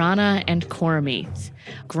 Grana and Cormith.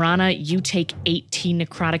 Grana, you take 18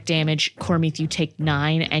 necrotic damage. Cormith, you take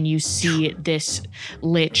 9, and you see this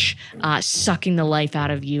lich sucking the life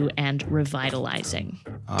out of you and revitalizing.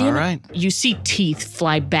 All right. You see teeth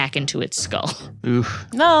fly back into its skull. Oof.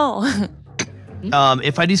 No.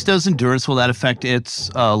 If I do Stone's Endurance, will that affect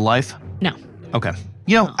its life? No. Okay.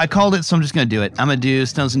 You know, I called it, so I'm just going to do it. I'm going to do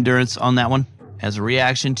Stone's Endurance on that one as a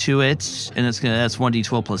reaction to it, and that's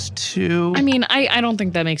 1d12 plus 2. I mean, I don't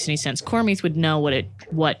think that makes any sense. Cormith would know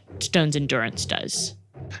what Stone's Endurance does.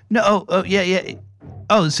 No, yeah.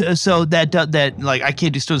 Oh, so that like I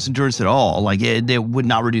can't do Stone's Endurance at all. Like it would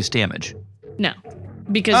not reduce damage. No,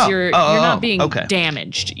 because you're not being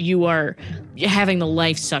damaged. You are having the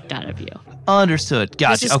life sucked out of you. Understood.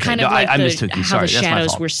 Gotcha. This is kind of like I mistook you. how Sorry, the that's my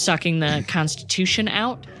shadows fault. were sucking the constitution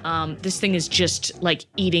out. This thing is just like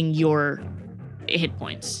eating your hit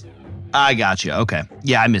points. I got you. Okay.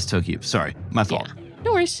 Yeah, I mistook you. Sorry, my fault. Yeah.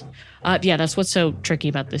 No worries. That's what's so tricky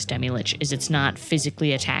about this Demi-Lich is it's not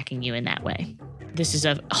physically attacking you in that way. This is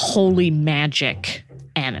a holy magic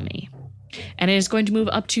enemy. And it is going to move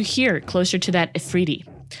up to here, closer to that Ifriti,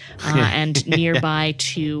 and nearby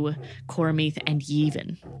to Cormith and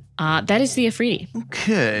Yevon. That is the Ifriti.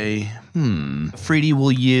 Okay. Ifriti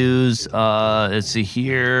will use, let's see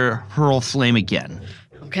here, Hurl Flame again.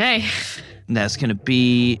 Okay. That's going to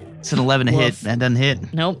be, it's an 11 to hit. That doesn't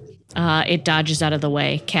hit. Nope. It dodges out of the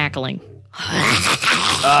way, cackling.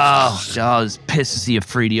 Oh, this pisses the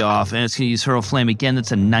Ifriti off. And it's going to use Hurl Flame again.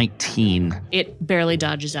 That's a 19. It barely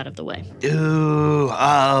dodges out of the way.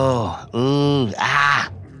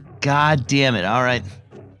 God damn it. All right.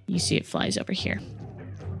 You see it flies over here.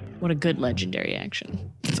 What a good legendary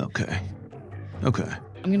action. Okay. I'm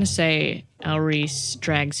going to say Elrys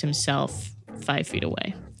drags himself 5 feet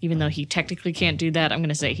away. Even though he technically can't do that, I'm going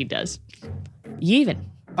to say he does. Yevon.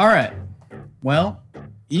 All right. Well,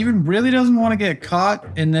 Yevon really doesn't want to get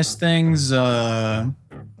caught in this thing's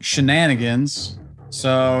shenanigans.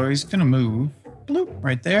 So he's going to move. Bloop,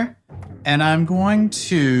 right there. And I'm going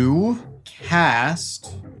to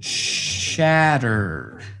cast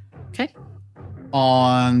Shatter. Okay.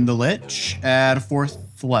 On the Lich at a 4th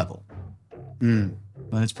level.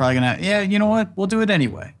 But it's probably going to... Yeah, you know what? We'll do it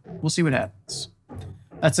anyway. We'll see what happens.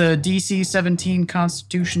 That's a DC 17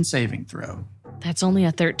 Constitution saving throw. That's only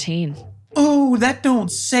a 13. Oh, that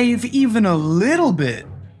don't save even a little bit.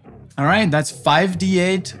 All right, that's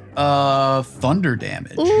 5d8 thunder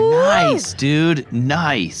damage. Ooh. Nice, dude.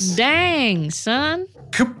 Nice. Dang, son.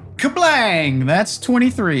 Kablang! That's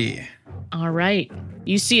 23. All right.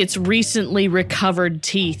 You see its recently recovered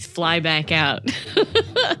teeth fly back out.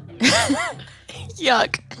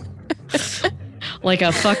 Yuck. Like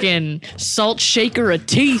a fucking salt shaker of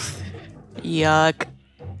teeth. Yuck.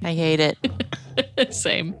 I hate it.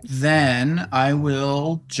 Same. Then I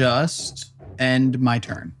will just end my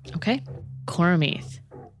turn. Okay. Cormith,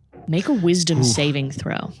 make a wisdom saving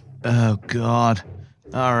throw. Oh, God.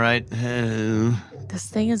 All right. This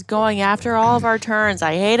thing is going after all of our turns.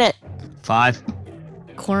 I hate it. 5.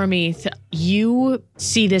 Cormith, you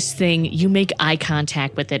see this thing. You make eye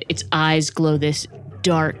contact with it. Its eyes glow this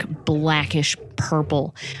dark, blackish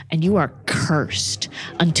purple, and you are cursed.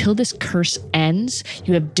 Until this curse ends,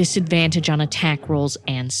 you have disadvantage on attack rolls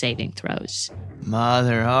and saving throws.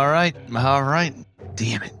 Mother, all right.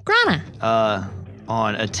 Damn it. Grana.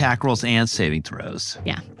 On attack rolls and saving throws.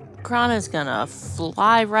 Yeah. Grana's gonna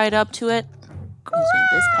fly right up to it using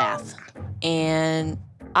this path. And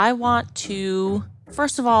I want to,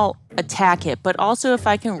 first of all, attack it, but also if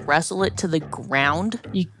I can wrestle it to the ground.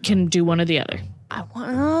 You can do one or the other.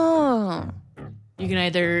 You can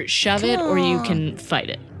either shove it or you can fight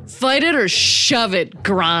it. Fight it or shove it,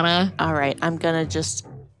 Grana. All right, I'm gonna just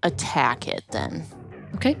attack it then.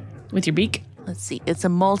 Okay, with your beak. Let's see, it's a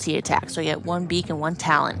multi-attack, so I get 1 beak and 1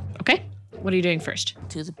 talon. Okay, what are you doing first?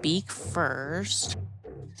 Do the beak first.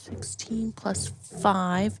 16 plus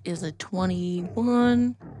 5 is a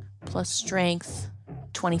 21, plus strength,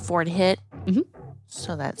 24 to hit. Mm-hmm.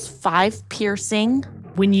 So that's 5 piercing.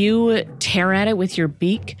 When you tear at it with your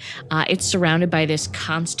beak, it's surrounded by this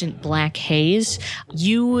constant black haze.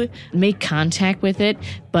 You make contact with it,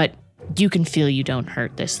 but you can feel you don't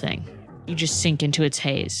hurt this thing. You just sink into its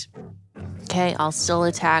haze. Okay, I'll still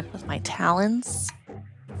attack with my talons.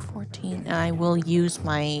 14, and I will use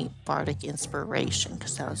my Bardic Inspiration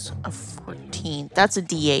because that was a 14. That's a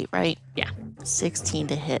D8, right? Yeah. 16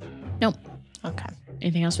 to hit. Nope. Okay.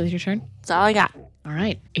 Anything else with your turn? That's all I got. All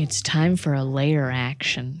right. It's time for a layer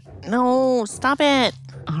action. No, stop it.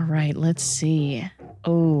 All right. Let's see.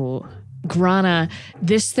 Oh, Grana,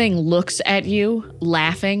 this thing looks at you,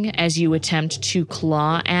 laughing as you attempt to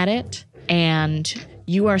claw at it, and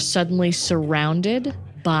you are suddenly surrounded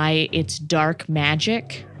by its dark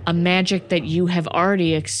magic, a magic that you have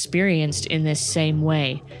already experienced in this same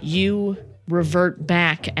way. You revert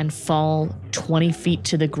back and fall 20 feet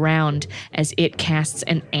to the ground as it casts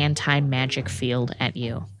an anti-magic field at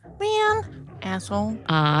you. Man, asshole.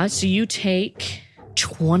 So you take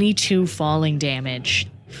 22 falling damage.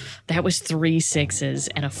 That was 3 6s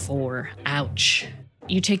and a 4. Ouch.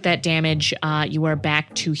 You take that damage, you are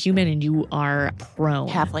back to human and you are prone.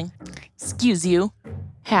 Halfling. Excuse you.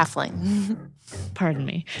 Halfling. Pardon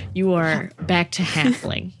me. You are back to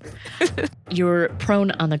halfling. You're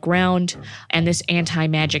prone on the ground, and this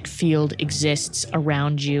anti-magic field exists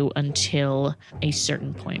around you until a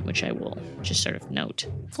certain point, which I will just sort of note.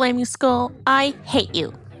 Flaming Skull, I hate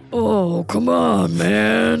you. Oh, come on,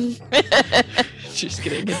 man. Just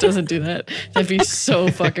kidding. It doesn't do that. That'd be so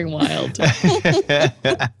fucking wild.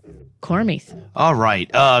 Cormith. All right.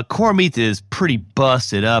 Cormith is pretty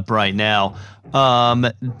busted up right now.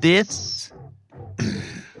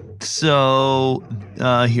 So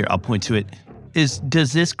here, I'll point to it.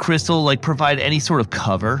 Does this crystal like provide any sort of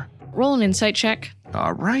cover? Roll an insight check.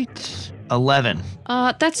 All right. 11.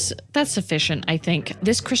 That's sufficient, I think.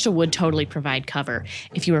 This crystal would totally provide cover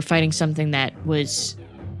if you were fighting something that was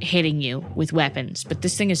hitting you with weapons, but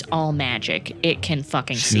this thing is all magic. It can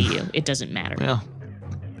fucking see you. It doesn't matter. Well,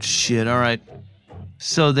 shit, all right.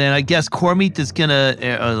 So then I guess Cormith is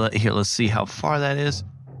gonna, here, let's see how far that is.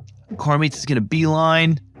 Cormith is gonna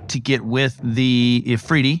beeline to get with the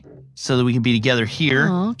Ifriti so that we can be together here.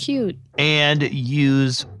 Oh, cute. And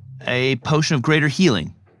use a potion of greater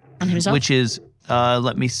healing. On himself? Which is,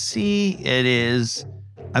 let me see, it is,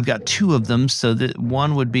 I've got 2 of them, so that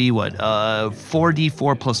one would be what,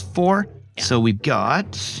 4d4 plus 4. Yeah. So we've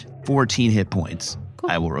got 14 hit points.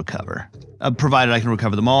 Cool. I will recover, provided I can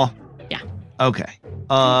recover them all. Yeah. Okay.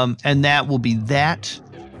 And that will be that.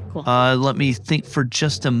 Cool. Let me think for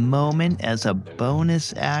just a moment as a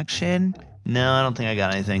bonus action. No, I don't think I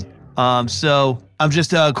got anything. So I'm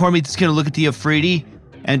just, Cormith's gonna look at the Ifriti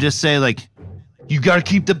and just say, like, you gotta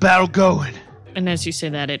keep the battle going. And as you say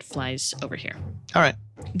that, it flies over here. All right.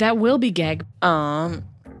 That will be Gag.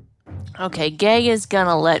 Okay, Gag is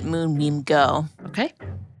gonna let Moonbeam go. Okay.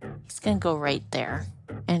 He's gonna go right there.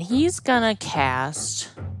 And he's gonna cast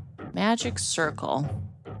Magic Circle.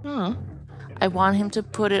 Oh. I want him to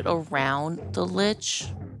put it around the Lich.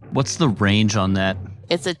 What's the range on that?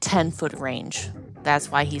 It's a 10-foot range.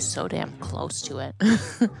 That's why he's so damn close to it.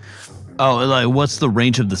 Oh, like what's the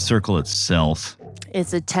range of the circle itself?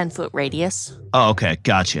 It's a 10-foot radius. Oh, okay.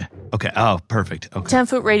 Gotcha. Okay. Oh, perfect. Okay.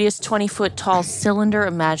 10-foot radius, 20-foot tall cylinder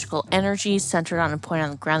of magical energy centered on a point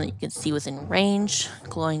on the ground that you can see within range.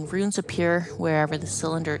 Glowing runes appear wherever the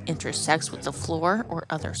cylinder intersects with the floor or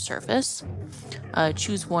other surface.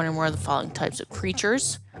 Choose one or more of the following types of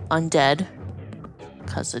creatures. Undead,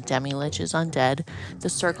 because the Demi-Lich is undead. The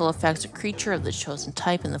circle affects a creature of the chosen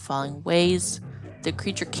type in the following ways. The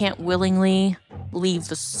creature can't willingly leave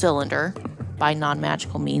the cylinder by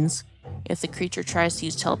non-magical means. If the creature tries to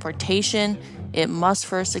use teleportation, it must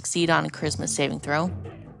first succeed on a charisma saving throw.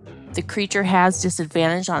 The creature has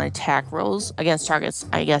disadvantage on attack rolls against targets,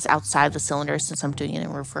 I guess, outside the cylinder, since I'm doing it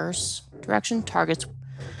in reverse direction. Targets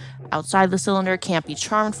outside the cylinder can't be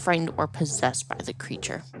charmed, frightened, or possessed by the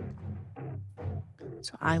creature.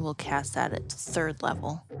 So I will cast that at the 3rd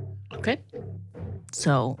level. Okay.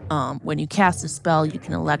 So when you cast a spell, you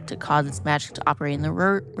can elect to cause its magic to operate in the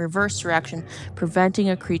reverse direction, preventing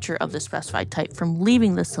a creature of the specified type from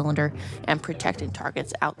leaving the cylinder and protecting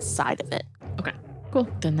targets outside of it. Okay, cool.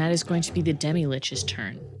 Then that is going to be the Demi-Lich's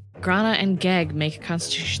turn. Grana and Gag make a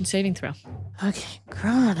Constitution saving throw. Okay,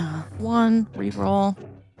 Grana. 1, reroll.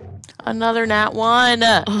 Another nat 1.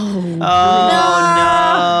 Oh,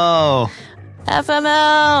 no.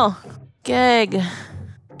 FML. Gag.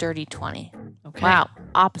 Dirty 20. Okay. Wow,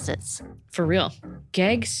 opposites. For real.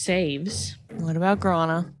 Gag saves. What about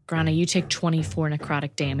Grana? Grana, you take 24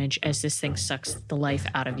 necrotic damage as this thing sucks the life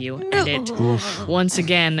out of you. No. And it, once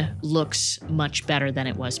again, looks much better than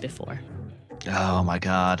it was before. Oh, my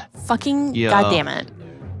God. Fucking goddamn it.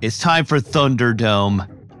 It's time for Thunderdome.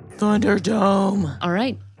 Thunderdome. All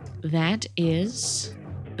right. That is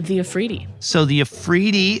the Ifriti. So the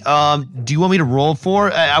Ifriti, do you want me to roll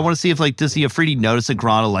for? I want to see if, like, does the Ifriti notice that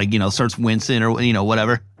Grana, like, starts wincing or,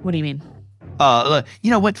 whatever? What do you mean?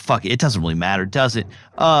 You know what? Fuck it. It doesn't really matter, does it?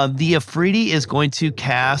 The Ifriti is going to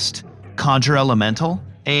cast Conjure Elemental,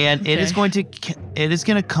 and it is going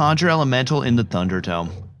to conjure Elemental in the Thunderdome.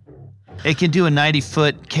 It can do a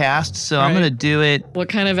 90-foot cast, so I'm going to do it. What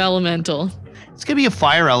kind of elemental? It's going to be a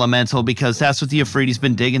fire elemental because that's what the Afridi's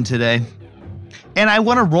been digging today. And I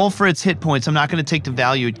want to roll for its hit points. I'm not going to take the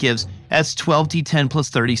value it gives. That's 12d10 plus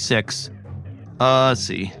 36. Let's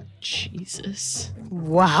see. Jesus.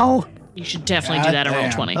 Wow. You should definitely do that at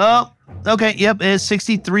roll 20. Oh, okay. Yep. It's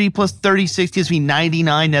 63 plus 36 gives me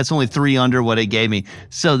 99. That's only 3 under what it gave me.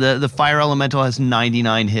 So the fire elemental has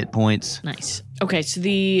 99 hit points. Nice. Okay, so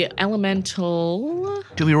the elemental...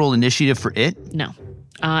 Do we roll initiative for it? No.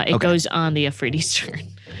 It goes on the Afridi's turn.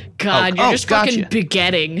 God, you're just fucking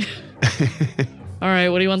begetting. All right,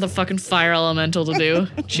 what do you want the fucking fire elemental to do?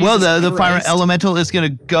 Well, the fire elemental is going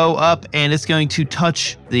to go up and it's going to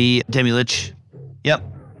touch the Demi-Lich. Yep.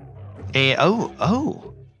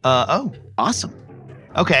 Awesome.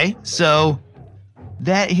 Okay, so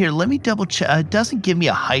that here, let me double check. It doesn't give me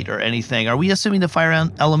a height or anything. Are we assuming the fire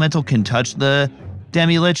elemental can touch the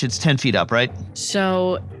Demi-Lich? It's 10 feet up, right?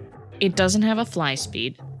 So it doesn't have a fly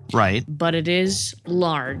speed. Right. But it is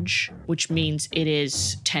large, which means it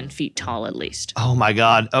is 10 feet tall at least. Oh my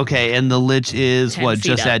God. Okay, and the Lich is what,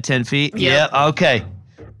 just at 10 feet? Yep. Yeah, okay.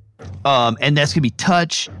 And that's going to be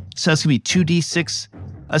touch. So that's going to be 2d6. That's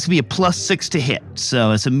going to be a plus 6 to hit.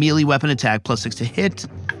 So it's a melee weapon attack, plus 6 to hit.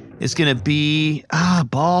 It's going to be,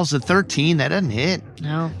 balls of 13. That doesn't hit.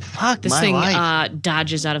 No. Fuck this my thing life.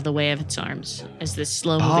 Dodges out of the way of its arms as this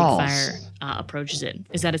slow-moving fire approaches it.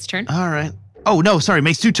 Is that its turn? All right. Oh, no, sorry.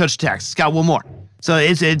 Makes 2 touch attacks. It's got one more. So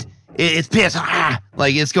it's pissed.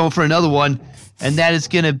 Like it's going for another one. And that is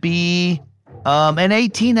going to be an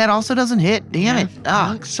 18. That also doesn't hit. Damn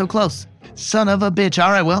it. So close. Son of a bitch.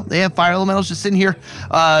 All right, well, they have fire elementals just sitting here,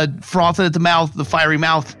 frothing at the mouth, the fiery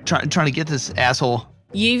mouth, trying to get this asshole.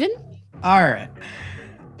 Yevon? All right.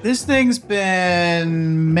 This thing's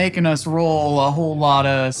been making us roll a whole lot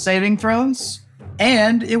of saving throws,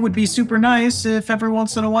 and it would be super nice if every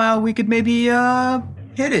once in a while we could maybe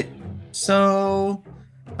hit it. So,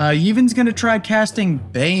 Yevon's gonna try casting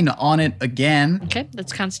Bane on it again. Okay,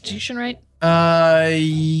 that's Constitution, right?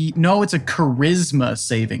 No, it's a Charisma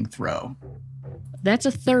saving throw. That's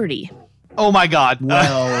a 30. Oh my God.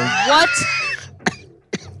 Well, What?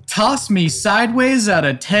 toss me sideways at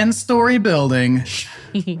a 10-story building.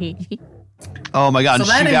 Oh my God, So and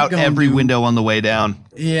that shoot out ain't every gonna do- window on the way down.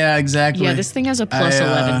 Yeah, exactly. Yeah, this thing has a plus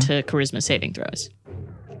 11 to Charisma saving throws.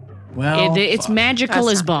 Well, It's fuck. magical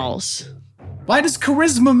That's as not balls. Why does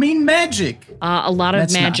charisma mean magic? A lot of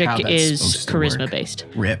That's not magic how that's is supposed to charisma work. based.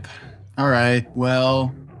 Rip. All right.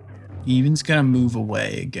 Well, Yevon's gonna move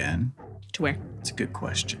away again. To where? It's a good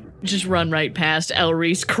question. Just run right past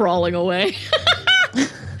Elrys crawling away.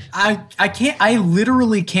 I can't. I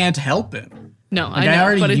literally can't help him. No, Like, I I know,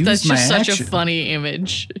 already but that's used my just such a action. funny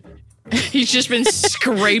image. He's just been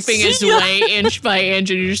scraping his way inch by inch,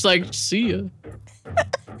 and you're just like, see ya.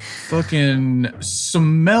 Fucking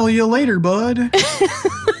smell you later, bud.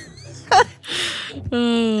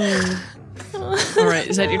 Oh. All right,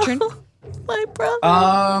 is that your turn? My brother.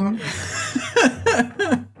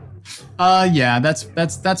 Yeah.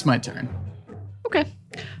 That's my turn. Okay.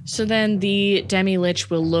 So then the Demi-Lich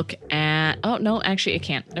will look at... Oh, no, actually it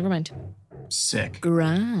can't. Never mind. Sick.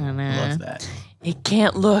 Grana. Love that. It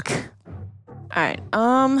can't look. All right.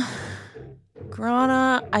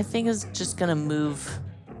 Grana, I think is just gonna move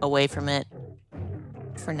away from it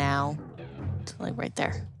for now, to like right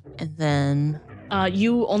there, and then.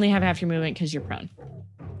 You only have half your movement because you're prone.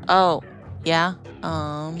 Oh, yeah.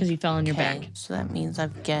 Because you fell on your back. So that means I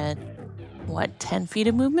get what, 10 feet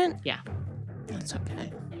of movement? Yeah. That's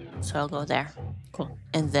okay. So I'll go there. Cool.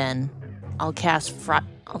 And then I'll cast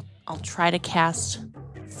I'll try to cast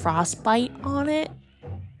Frostbite on it.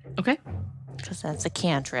 Okay. Because that's a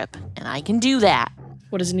cantrip, and I can do that.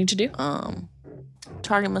 What does it need to do?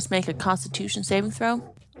 Target must make a Constitution saving throw.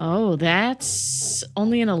 Oh, that's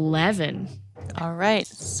only an 11. All right,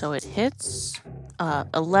 so it hits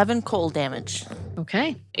 11 cold damage.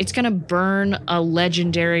 Okay. It's going to burn a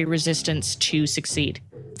legendary resistance to succeed.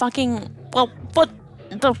 Fucking, well, what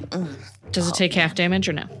the? Does it take half damage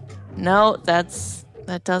or no? No, that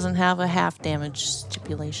doesn't have a half damage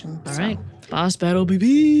stipulation. All right. Boss battle,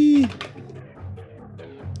 baby.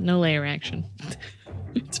 No layer action.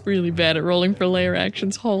 It's really bad at rolling for layer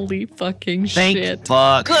actions. Holy fucking Thank shit.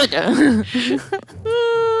 fuck. Good.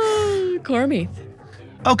 Cormith.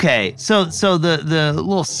 Okay, so the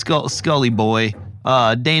little Scully boy,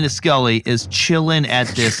 Dana Scully, is chilling at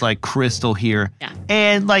this like crystal here. Yeah.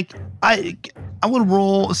 And like I would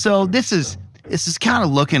roll. So this is kind of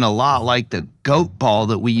looking a lot like the goat ball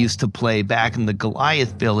that we used to play back in the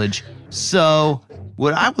Goliath village. So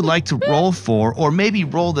what I would like to roll for, or maybe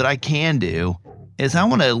roll that I can do, is I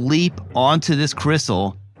want to leap onto this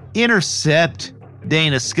crystal, intercept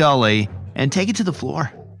Dana Scully, and take it to the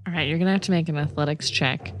floor. All right, you're going to have to make an athletics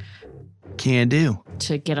check. Can do.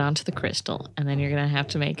 To get onto the crystal, and then you're going to have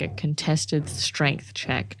to make a contested strength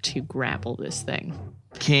check to grapple this thing.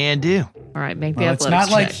 Can do. All right, make the athletics check. It's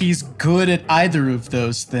not check. like he's good at either of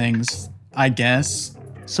those things, I guess.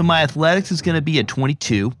 So my athletics is going to be a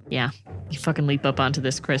 22. Yeah, you fucking leap up onto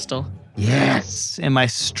this crystal. Yes. And my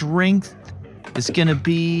strength is going to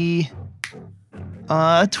be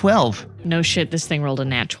 12. No shit, this thing rolled a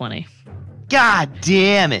nat 20. God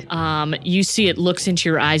damn it. You see it looks into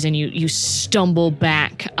your eyes and you stumble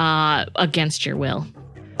back against your will.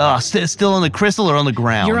 Still on the crystal or on the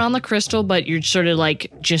ground? You're on the crystal, but you're sort of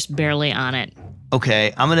like just barely on it.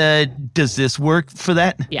 Okay, does this work for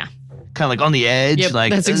that? Yeah. Kind of like on the edge? Yep,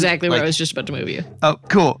 like that's exactly where I was just about to move you. Oh,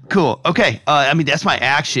 cool. Okay, that's my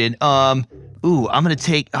action. I'm gonna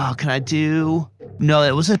take, can I do? No,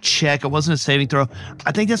 it was a check. It wasn't a saving throw.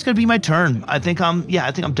 I think that's gonna be my turn. I think I'm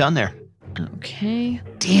done there. Okay.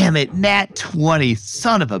 Damn it, nat 20,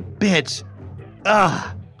 son of a bitch.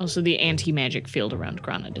 Ugh. Also, the anti-magic field around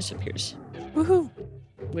Grana disappears. Woohoo.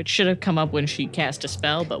 Which should have come up when she cast a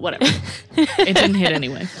spell, but whatever. It didn't hit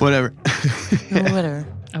anyway. Whatever. Whatever.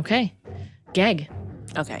 Okay. Geg.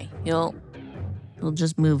 Okay, he'll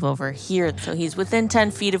just move over here. So he's within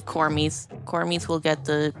 10 feet of Cormith. Cormith will get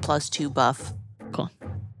the +2 buff. Cool.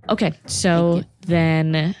 Okay, so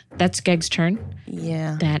then that's Geg's turn.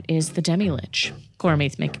 Yeah. That is the Demi-Lich.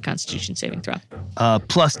 Cormith, make a Constitution saving throw.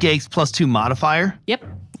 Plus Geg's +2 modifier. Yep.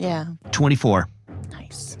 Yeah. 24.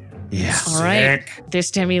 Nice. Yeah. All right.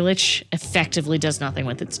 This Demi-Lich effectively does nothing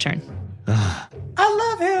with its turn. I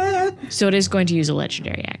love it. So it is going to use a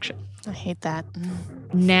legendary action. I hate that.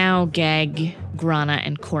 Now Geg, Grana,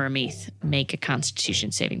 and Cormith make a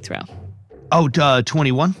Constitution saving throw.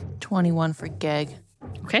 21. 21 for Geg.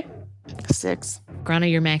 Okay. 6. Grana,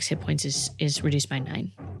 your max hit points is reduced by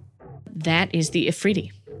 9. That is the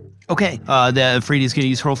Ifriti. Okay. The Ifriti's going to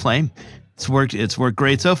use Hurl Flame. It's worked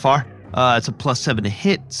great so far. It's a +7 to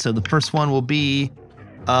hit, so the first one will be,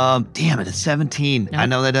 damn it, it's 17. Nope. I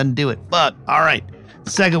know that doesn't do it, but all right. The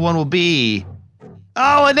second one will be,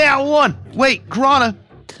 and that one. Wait, Grana.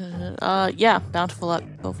 Yeah, bountiful up.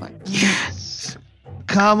 Go for it. Yes.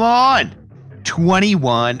 Come on.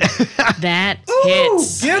 21. That Ooh,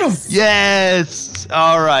 hits. get him. Yes.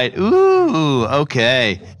 All right. Ooh,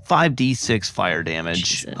 okay. 5d6 fire damage.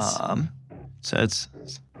 Jesus. So it's,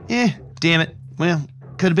 damn it. Well,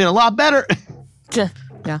 could have been a lot better.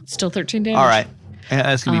 Yeah. Still 13 damage. All right.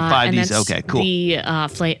 That's going to be 5d6. And that's Okay, cool.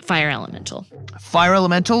 the fire elemental. Fire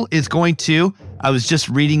elemental is going to, I was just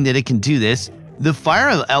reading that it can do this. The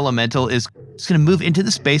fire elemental is going to move into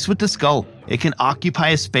the space with the skull. It can occupy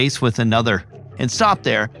a space with another and stop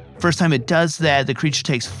there. First time it does that, the creature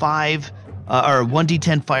takes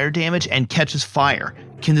 1d10 fire damage and catches fire.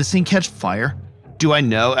 Can this thing catch fire? Do I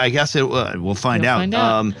know? I guess it we'll find out.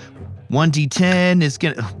 1d10 is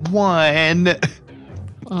going to 1.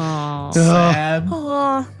 Oh. Sad.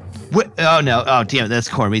 What? Oh no. Oh damn it, that's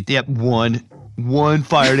Cormith. Yep, 1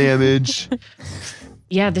 fire damage.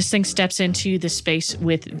 Yeah, this thing steps into the space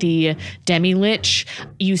with the Demi-Lich.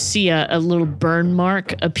 You see a little burn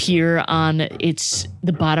mark appear on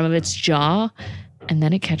the bottom of its jaw, and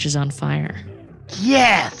then it catches on fire.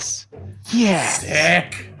 Yes.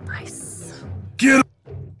 Sick. Nice. Get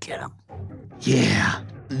him. Yeah.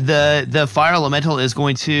 The fire elemental is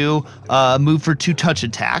going to move for 2 touch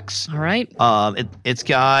attacks. All right. It's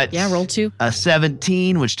got roll 2. A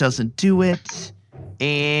 17, which doesn't do it,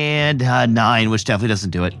 and 9, which definitely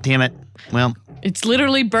doesn't do it. Damn it. Well, it's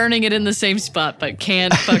literally burning it in the same spot, but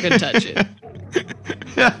can't fucking touch it.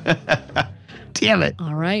 Damn it.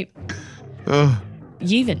 All right. Ugh.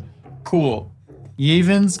 Yevon. Cool.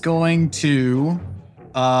 Yevon's going to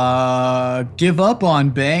give up on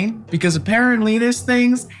Bane because apparently this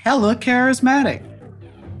thing's hella charismatic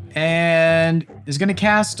and is going to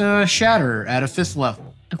cast a Shatter at a 5th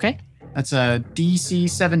level. Okay. That's a DC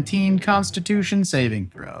 17 Constitution saving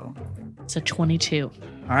throw. It's a 22.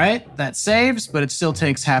 All right, that saves, but it still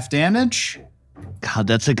takes half damage. God,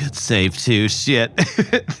 that's a good save too. Shit.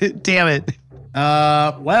 Damn it.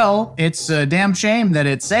 Well, it's a damn shame that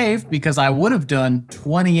it saved because I would have done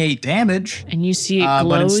 28 damage. And you see it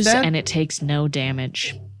glows instead, and it takes no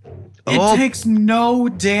damage. It takes no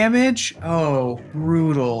damage? Oh,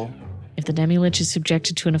 brutal. If the Demi-Lich is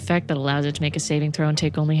subjected to an effect that allows it to make a saving throw and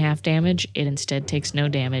take only half damage, it instead takes no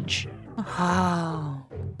damage. Wow.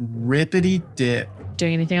 Rippity dip.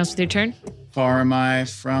 Doing anything else with your turn? Far am I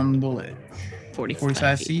from the ledge?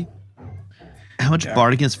 45 feet. How much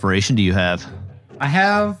bardic inspiration do you have? I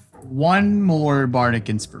have one more bardic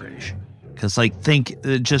inspiration. Because,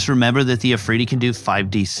 just remember that the Ifriti can do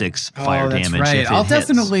 5d6 fire damage. That's right. I'll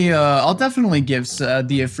definitely give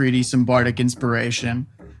the Ifriti some bardic inspiration.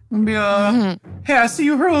 And be hey, I see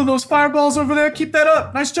you hurling those fireballs over there. Keep that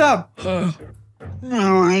up. Nice job.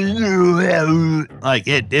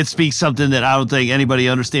 It speaks something that I don't think anybody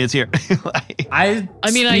understands here. I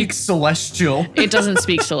speak Celestial. It doesn't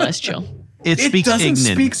speak Celestial. It speaks doesn't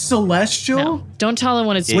Ignan. speak Celestial? No. Don't tell them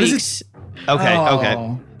when it speaks.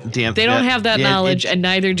 Okay. Damn. They don't have that knowledge, and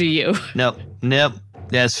neither do you. Nope.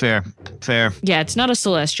 That's fair. Yeah, it's not a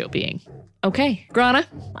celestial being. Okay, Grana?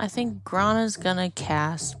 I think Grana's gonna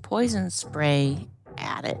cast Poison Spray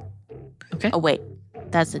at it. Okay. Oh, wait.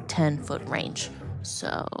 That's a 10-foot range.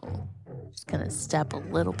 So, she's gonna step a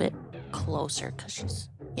little bit closer, because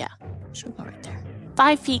she'll go right there.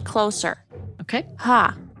 5 feet closer. Okay.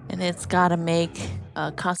 Ha! And it's gotta make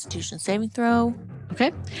a Constitution saving throw.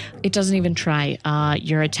 Okay. It doesn't even try.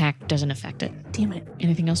 Your attack doesn't affect it. Damn it.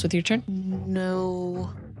 Anything else with your turn? No,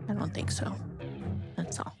 I don't think so.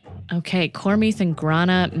 That's all. Okay, Cormith and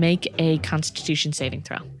Grana make a Constitution saving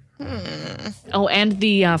throw. Oh, and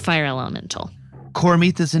the Fire Elemental.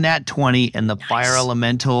 Cormith is a nat 20, and the Fire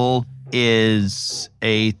Elemental is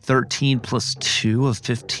a 13 plus 2 of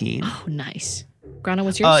 15. Oh, nice. Grana,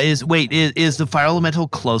 what's yours? Is the Fire Elemental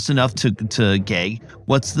close enough to Gag?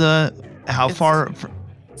 What's how far?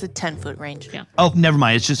 It's a 10-foot range. Yeah. Oh, never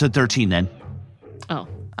mind. It's just a 13 then. Oh.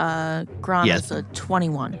 Grana's a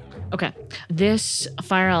 21. Okay. This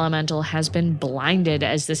fire elemental has been blinded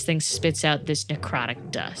as this thing spits out this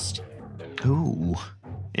necrotic dust. Ooh.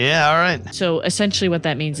 Yeah, all right. So essentially what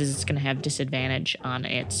that means is it's going to have disadvantage on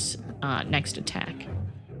its next attack.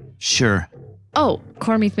 Sure. Oh,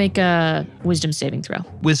 Cormith, make a wisdom saving throw.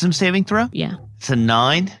 Wisdom saving throw? Yeah. It's a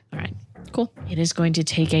 9. All right. Cool. It is going to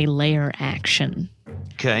take a lair action.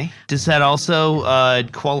 Okay. Does that also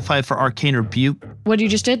qualify for Arcane Rebuke? What you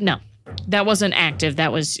just did? No. That wasn't active.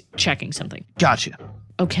 That was checking something. Gotcha.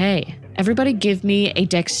 Okay. Everybody give me a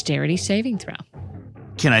dexterity saving throw.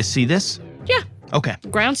 Can I see this? Yeah. Okay. The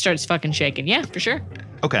ground starts fucking shaking. Yeah, for sure.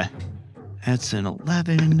 Okay. That's an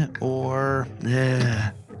 11 or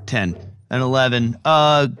 10. An 11.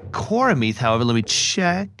 Cormith, however, let me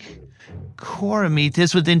check. Cormith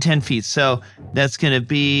is within 10 feet, so that's going to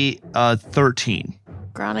be 13.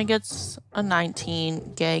 Grana gets a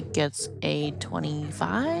 19. Gag gets a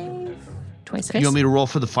 25? 26? You want me to roll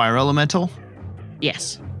for the Fire Elemental?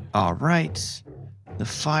 Yes. All right. The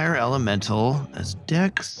Fire Elemental, as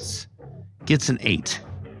Dex, gets an 8.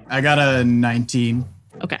 I got a 19.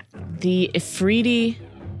 Okay. The Ifriti,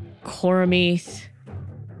 Cormith,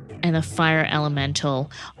 and the Fire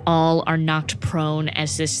Elemental all are knocked prone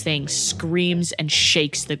as this thing screams and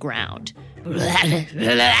shakes the ground.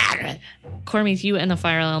 Cormith, you and the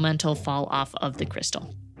Fire Elemental fall off of the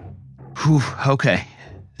crystal. Whew, okay.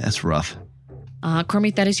 That's rough.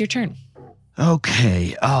 Cormith, that is your turn.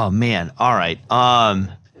 Okay. Oh, man. All right.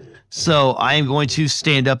 So I am going to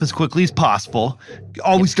stand up as quickly as possible.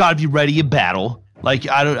 Always got to be ready in battle. Like,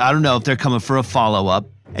 I don't know if they're coming for a follow-up.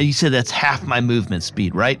 And you said that's half my movement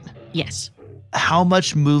speed, right? Yes. How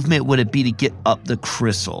much movement would it be to get up the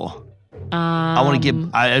crystal? I want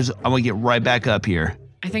to get right back up here.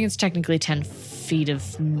 I think it's technically 10 feet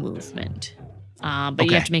of movement. But okay.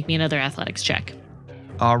 You have to make me another athletics check.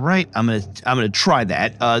 All right, I'm gonna try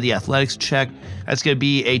that. The athletics check. That's gonna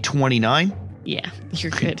be a 29. Yeah,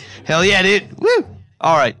 you're good. Hell yeah, dude! Woo!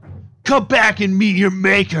 All right, come back and meet your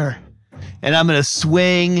maker. And I'm gonna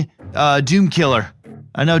swing Doom Killer.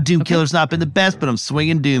 I know Doom Killer's not been the best, but I'm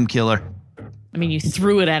swinging Doom Killer. I mean, you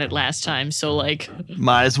threw it at it last time, so like.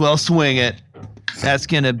 Might as well swing it. That's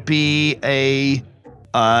gonna be a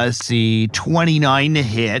 29 to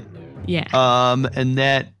hit. Yeah. And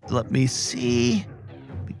that, let me see.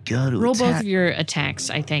 We go to roll attack. both of your attacks,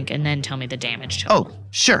 I think, and then tell me the damage total. Oh,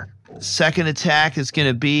 sure. Second attack is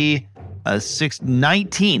gonna be a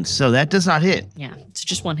 19, so that does not hit. Yeah, it's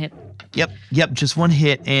just one hit. Yep, just one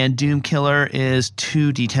hit, and Doom Killer is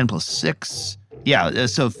 2d10 plus 6. Yeah,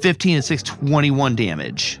 so 15 and 6, 21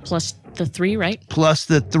 damage. Plus the 3, right? Plus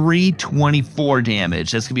the 3, 24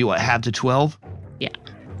 damage. That's going to be, what, half to 12? Yeah.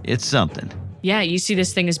 It's something. Yeah, you see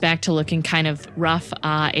this thing is back to looking kind of rough.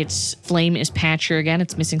 Its flame is patchier again.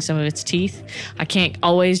 It's missing some of its teeth. I can't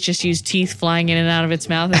always just use teeth flying in and out of its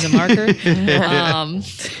mouth as a marker.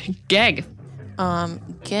 Gag.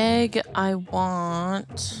 Gag, I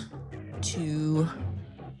want to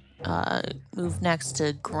move next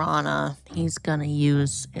to Grana. He's gonna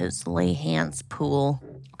use his lay hands pool.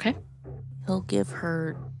 Okay. He'll give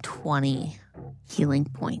her 20 healing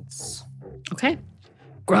points. Okay.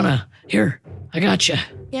 Grana, here, I gotcha.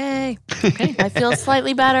 Yay. Okay. I feel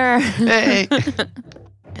slightly better. Hey.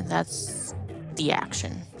 And that's the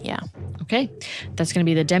action. Yeah. Okay. That's going to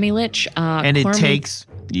be the Demi-Lich. And it Cormith- takes...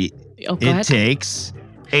 Oh, go ahead. takes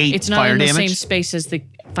 8 It's not fire in the damage. same space as the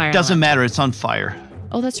fire. Doesn't elemental. matter. It's on fire.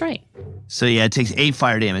 Oh, that's right. So yeah, it takes 8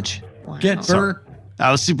 fire damage. Wow. Get burnt. I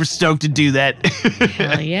was super stoked to do that.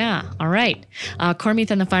 Hell yeah. All right. Cormith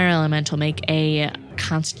and the fire elemental make a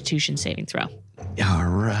Constitution saving throw. All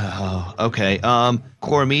right. Okay.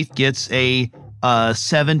 Cormith gets a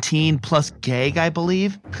 17 plus gag, I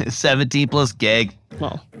believe. 17 plus gag.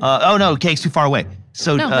 Well, Oh no, gag's too far away.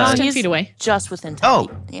 So no, no, he's 10 he's- feet away. Just within 10 Oh.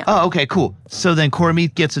 feet. Yeah. Oh, okay, cool. So then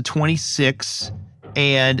Cormith gets a 26,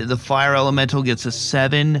 and the fire elemental gets a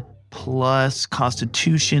 7 plus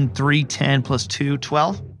Constitution, 3, 10 plus 2,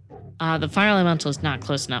 12. The fire elemental is not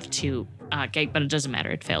close enough to gate, but it doesn't matter.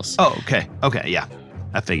 It fails. Oh, okay. Okay, yeah.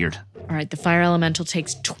 I figured. All right. The fire elemental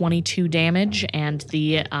takes 22 damage, and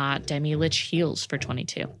the Demi-Lich heals for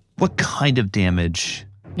 22. What kind of damage?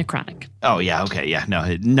 Necrotic. Oh, yeah, okay, yeah. No,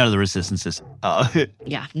 none of the resistances.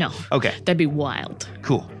 Yeah, no. Okay, That'd be wild.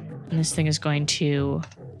 cool. And this thing is going to...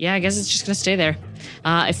 Yeah, I guess it's just going to stay there.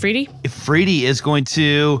 Ifriti, Ifriti is going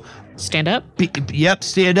to... stand up.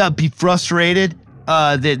 Stand up, be frustrated.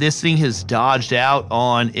 This thing has dodged out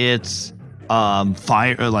on its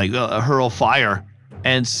fire, hurl fire.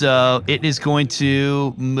 And so it is going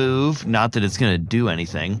to move, not that it's going to do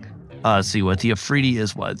anything. See what the Ifriti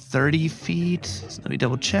is, 30 feet? So let me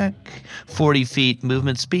double check. 40 feet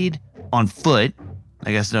movement speed on foot.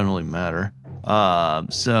 I guess it doesn't really matter.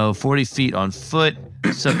 So 40 feet on foot.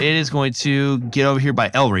 So it is going to get over here by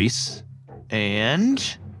Elrys and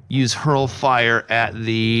use hurl fire at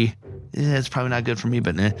the... It's probably not good for me,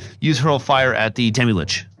 but use hurl fire at the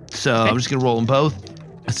Demi-Lich. So Okay. I'm just going to roll them both.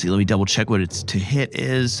 Let's see, let me double check what its to hit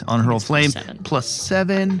is on hurl It's flame. +7.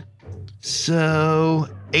 +7. So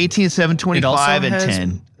 18, 7, 25, and has-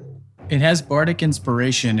 10. It has Bardic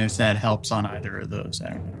Inspiration if that helps on either of those. I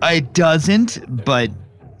don't know. It doesn't, but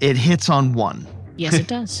it hits on one. Yes, it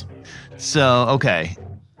does. So, okay.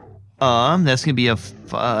 That's going to be a,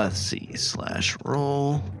 let's see,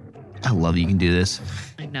 /roll. I love you can do this.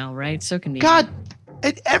 I know, right? So convenient. God,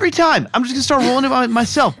 every time. I'm just going to start rolling it by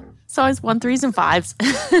myself. It's always 1, 3s, and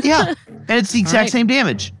 5s. Yeah, and it's the exact All right. same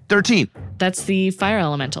damage. 13. That's the fire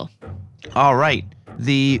elemental. All right.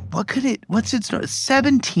 What's its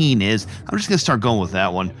 17 is, I'm just going to start going with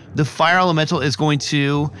that one. The fire elemental is going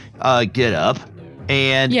to get up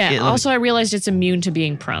and... Yeah, also I realized it's immune to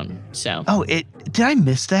being prone, so... Oh, did I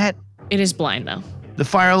miss that? It is blind, though. The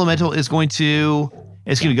fire elemental is going to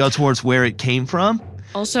go towards where it came from.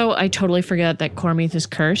 Also, I totally forgot that Cormith is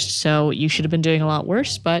cursed, so you should have been doing a lot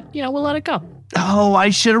worse, but, we'll let it go. Oh, I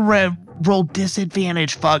should have rolled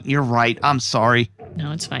disadvantage. Fuck, you're right. I'm sorry.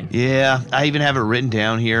 No, it's fine. Yeah, I even have it written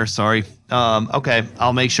down here. Sorry. Okay,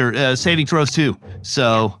 I'll make sure. Saving throws too.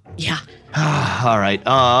 So, Yeah. all right.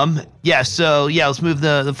 So let's move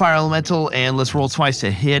the fire elemental and let's roll twice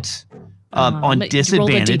to hit. On but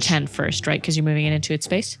disadvantage. You roll the d10 first, right? Because you're moving it into its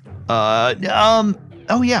space?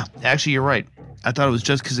 Oh yeah, actually you're right. I thought it was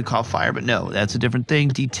just because it caught fire, but no, that's a different thing.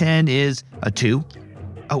 D10 is a 2.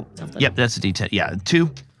 Oh, Something. yep, that's a D10. Yeah, 2.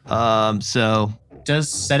 So Does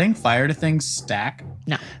setting fire to things stack?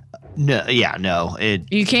 No. no, yeah, no,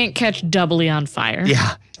 it. You can't catch doubly on fire.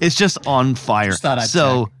 Yeah, it's just on fire. Just thought I'd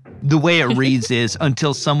So the way it reads is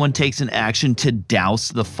until someone takes an action to douse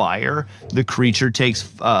the fire, the creature takes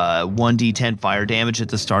 1d10 fire damage at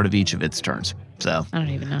the start of each of its turns. So, I don't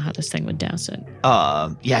even know how this thing would douse it.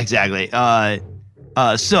 yeah, exactly. So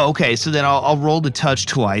then I'll roll to touch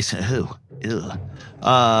twice. Ooh, ew.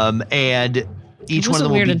 And each It one of wasn't them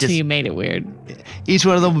will weird be until you made it weird. each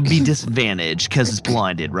one of them would be disadvantaged because it's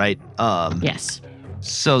blinded, right? Yes.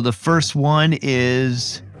 So the first one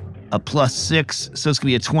is a +6, so it's gonna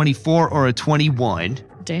be a 24 or a 21.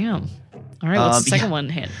 Damn. All right, what's the second yeah. one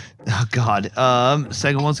hit? Oh God.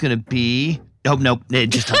 Second one's gonna be. Oh nope, it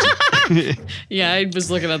just doesn't. Yeah, I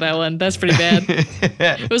was looking at that one. That's pretty bad.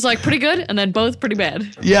 It was like pretty good, and then both pretty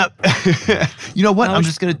bad. Yep. You know what? I I'm was-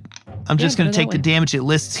 just gonna put it that take the way. damage it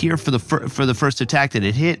lists here for the first attack that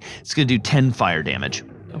it hit. It's gonna do 10 fire damage.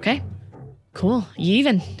 Okay. Cool. You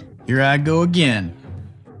even. Here I go again.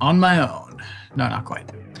 On my own. No, not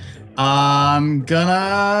quite. I'm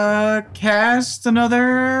gonna cast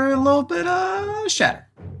another little bit of Shatter.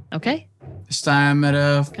 Okay. This time at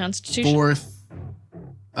a Constitution. 4th.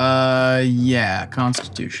 Yeah,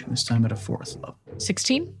 Constitution. This time at a 4th level.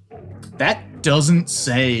 16? That doesn't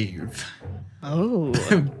save, Oh.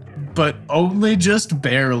 but only just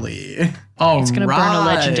barely. All It's going to right. burn a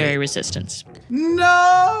legendary resistance.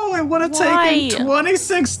 No, I want to Why? take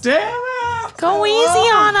 26 damage. Go easy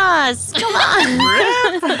on us. Come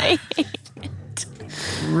on.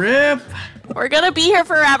 Rip. We're gonna be here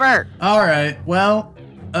forever. All right. Well,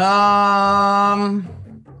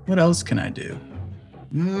 what else can I do?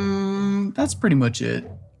 That's pretty much it.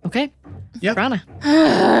 Okay. Yep. Grana.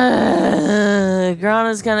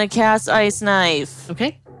 Grana's gonna cast Ice Knife.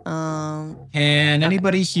 Okay. Can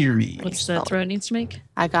anybody hear me? What's the throw it needs to make?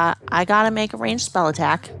 I gotta make a ranged spell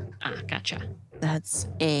attack. Gotcha. That's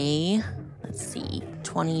a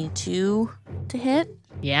 22 to hit.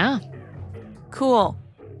 Yeah. Cool.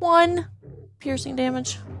 1 piercing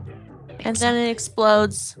damage. And then it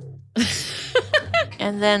explodes.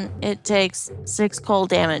 And then it takes 6 cold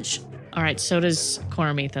damage. All right, so does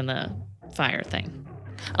Cormith and the fire thing.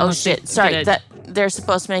 Oh, shit. Sorry, they're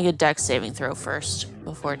supposed to make a dex saving throw first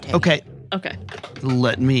before taking. Okay. Okay.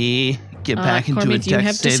 Let me get back into a Cormith, you have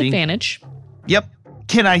dex saving. disadvantage. Yep.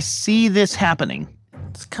 Can I see this happening?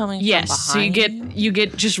 It's coming Yes, from so behind. you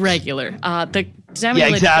get just regular. The Zamielid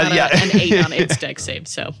exactly, got yeah. an 8 on its dex save,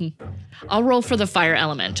 so I'll roll for the fire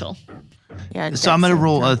elemental. Yeah, So I'm going to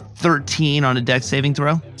roll a 13 on a dex saving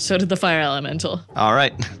throw. So did the fire elemental. All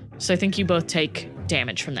right. So I think you both take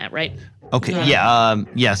damage from that, right? Okay. Yeah.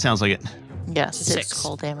 Yeah, sounds like it. Yeah, 6 6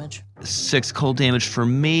 cold damage. 6 cold damage for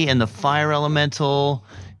me and the fire elemental.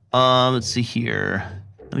 Let's see here.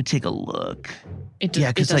 Let me take a look. It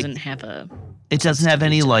Yeah, 'cause, like, doesn't have a... It doesn't have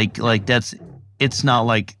any like that's. It's not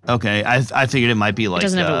like okay. I figured it might be like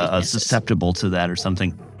doesn't have weaknesses. susceptible to that or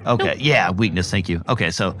something. Okay. Nope. Yeah, weakness. Thank you.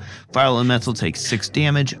 Okay, so fire elemental takes 6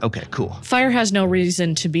 damage. Okay, cool. Fire has no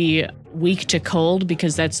reason to be weak to cold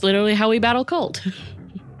because that's literally how we battle cold.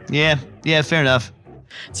 Yeah, fair enough.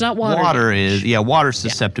 It's not water. Water damage. is water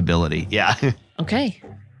susceptibility. Yeah. Okay.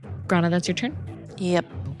 Grana, that's your turn? Yep.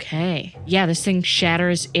 Okay. Yeah, this thing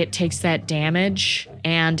shatters. It takes that damage,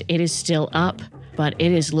 and it is still up, but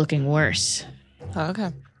it is looking worse. Okay.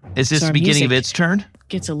 Is this So the our beginning of music its turn?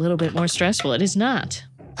 Gets a little bit more stressful. It is not.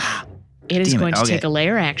 It is Damn it, going to okay. take a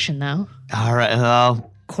layer action, though. All right.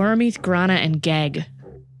 Well, Cormith, Grana, and Geg.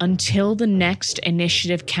 Until the next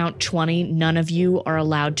initiative count 20, none of you are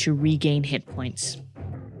allowed to regain hit points,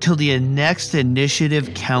 till the next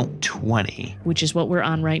initiative count 20. which is what we're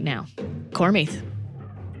on right now. Cormith,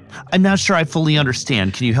 I'm not sure I fully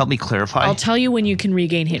understand. Can you help me clarify? I'll tell you when you can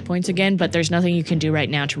regain hit points again, but there's nothing you can do right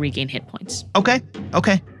now to regain hit points. Okay.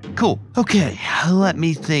 Cool. Okay. Let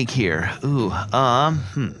me think here. Ooh.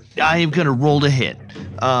 I am gonna roll to hit.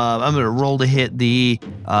 I'm gonna roll to hit the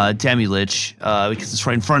Demi-Lich because it's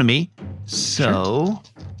right in front of me. So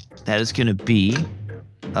that is gonna be.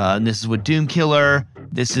 And this is with Doom Killer.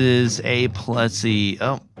 This is a. Let's see.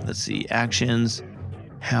 Actions.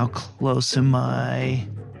 How close am I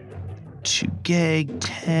to Geg?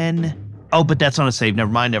 10. Oh, but that's on a save.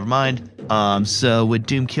 Never mind. So with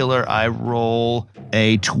Doom Killer, I roll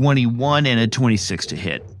a 21 and a 26 to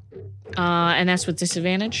hit. And that's with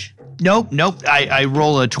disadvantage? Nope. I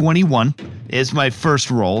roll a 21 is my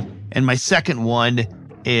first roll, and my second one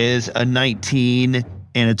is a 19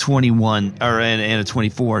 and a 21, and a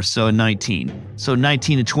 24, so a 19. So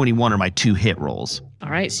 19 and 21 are my 2 hit rolls. All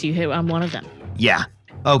right, so you hit on one of them. Yeah.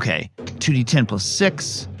 Okay. 2d10 plus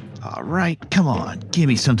 6. All right. Come on. Give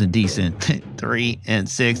me something decent. 3 and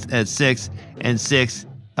 6. That's 6 and 6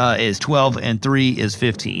 is 12 and 3 is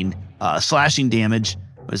 15. Slashing damage.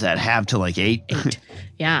 What does that have to like 8? 8.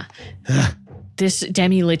 Yeah. This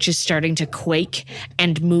Demi-Lich is starting to quake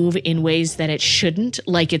and move in ways that it shouldn't,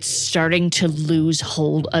 like it's starting to lose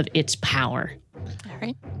hold of its power. All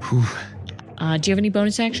right. Do you have any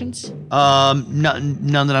bonus actions? None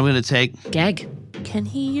that I'm going to take. Gag. Can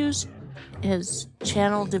he use his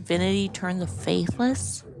channel divinity turn the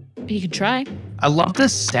faithless? You can try. I love the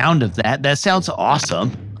sound of that. That sounds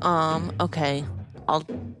awesome. Okay. I'll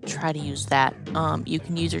try to use that. You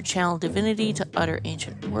can use your channel divinity to utter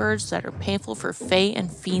ancient words that are painful for Fae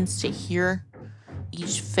and fiends to hear.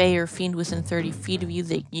 Each Fae or fiend within 30 feet of you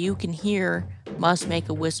that you can hear must make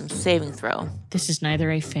a wisdom saving throw. This is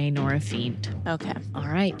neither a Fae nor a fiend. Okay. All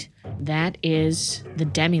right. That is the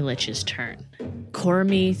Demi-Lich's turn.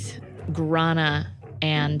 Cormith, Grana,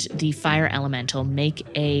 and the Fire Elemental make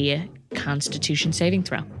a Constitution saving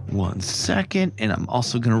throw. 1 second, and I'm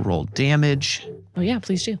also going to roll damage. Oh, yeah,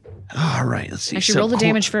 please do. All right, let's see. Actually, roll the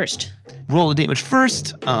damage first. Roll the damage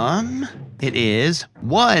first. It is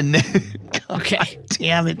 1. Okay. God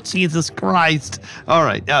damn it, Jesus Christ. All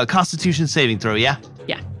right, Constitution saving throw, yeah?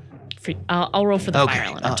 Yeah. I'll roll for the Fire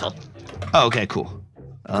Elemental. Okay, cool.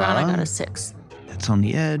 Grana got a 6. That's on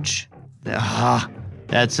the edge.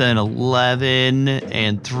 That's an 11,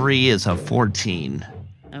 and 3 is a 14.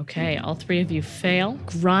 Okay, all three of you fail.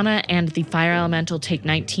 Grana and the fire elemental take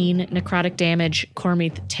 19 necrotic damage.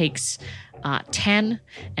 Cormith takes 10,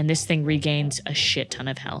 and this thing regains a shit ton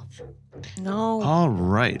of health. No. All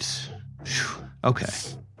right. Whew. Okay.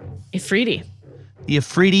 Ifriti. The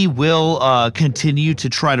Ifriti will continue to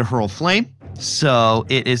try to hurl flame. So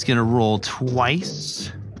it is going to roll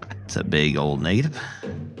twice. It's a big old negative.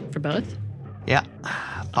 For both? Yeah.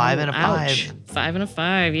 5 and a 5. Ouch. 5 and a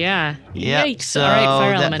 5, yeah. Yep. Yikes. So All right,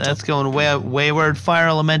 fire elemental. That's going wayward. Fire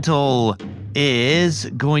elemental is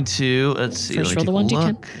going to, let's see. First roll the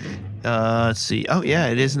 1d10. Let's see. Oh yeah,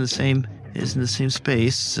 it is in the same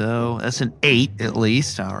space. So that's an 8 at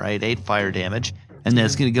least. All right, 8 fire damage. And then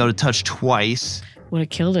it's going to go to touch twice. Would have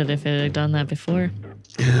killed it if it had done that before.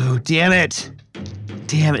 Oh, damn it.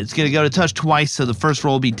 Damn it. It's going to go to touch twice. So the first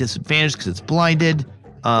roll will be disadvantaged because it's blinded.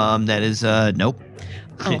 That is, nope.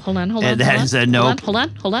 Oh, hold on. That is a nope. Hold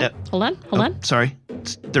on. Sorry.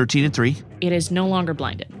 It's 13 and 3. It is no longer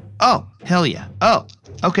blinded. Oh, hell yeah. Oh,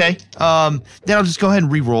 okay. Then I'll just go ahead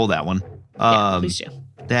and re-roll that one. Yeah, please do.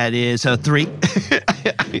 That is a 3.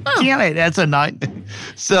 Damn it, that's a 9.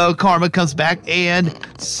 So Karma comes back, and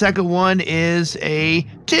second one is a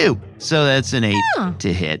 2. So that's an 8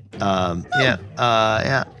 to hit. Yeah.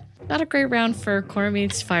 Not a great round for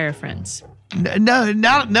Cormith's fire friends. No,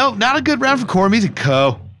 not a good round for Cormith and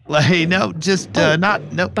Co. Like, no, just no.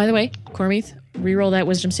 By the way, Cormith, re-roll that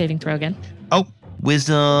wisdom saving throw again. Oh,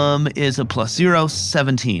 wisdom is a +0,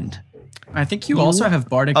 17. I think you also have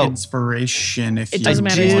Bardic Inspiration. If it doesn't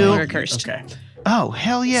matter, it's no longer cursed. Okay. Oh,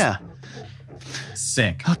 hell yeah.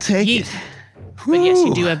 Sick. I'll take it. But yes,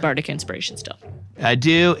 you do have Bardic Inspiration still. I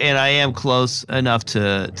do, and I am close enough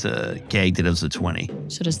to gag that it was a 20.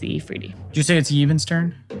 So does the Ifriti. Did you say it's Yevon's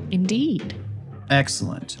turn? Indeed.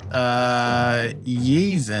 Excellent.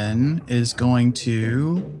 Yevon is going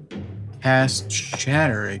to cast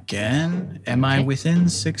Shatter again. Am I within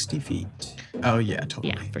 60 feet? Oh, yeah, totally.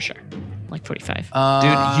 Yeah, for sure. Like 45.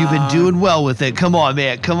 Dude, you've been doing well with it. Come on,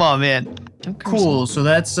 man. Don't curse Cool. me. So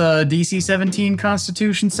that's DC 17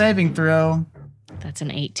 Constitution saving throw. That's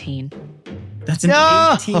an 18. That's an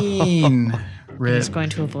 18. Rip. He's going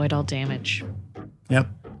to avoid all damage. Yep.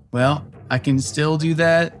 Well, I can still do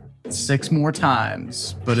that 6 more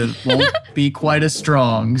times, but it won't be quite as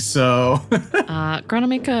strong. So, Grana,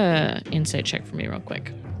 make a insight check for me real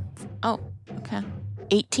quick. Oh, okay.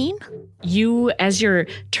 18? You, as you're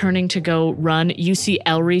turning to go run, you see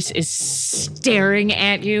Elrys is staring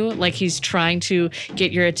at you like he's trying to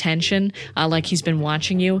get your attention, like he's been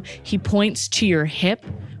watching you. He points to your hip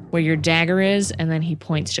where your dagger is, and then he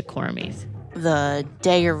points to Cormith. The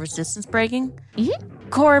dagger resistance breaking? Mm-hmm.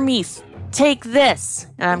 Cormith, take this.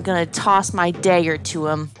 And I'm going to toss my dagger to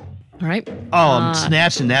him. All right. Oh, I'm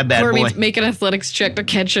snatching that bad Cormith, boy. make an athletics check to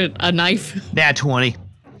catch a knife. Nat 20.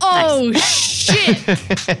 Oh, shit.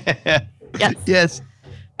 Yes.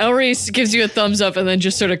 Elrys gives you a thumbs up and then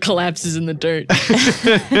just sort of collapses in the dirt.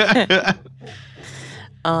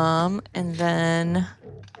 And then,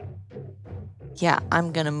 yeah,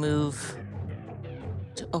 I'm going to move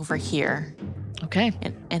to over here. Okay.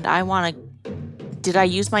 And I want to, did I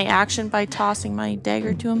use my action by tossing my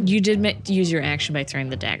dagger to him? You did use your action by throwing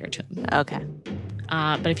the dagger to him. Okay.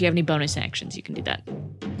 But if you have any bonus actions, you can do that.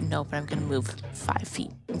 No, but I'm going to move 5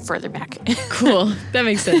 feet further back. Cool. That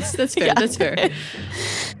makes sense. That's fair. Yeah. That's fair.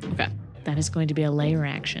 Okay. That is going to be a layer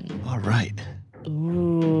action. All right.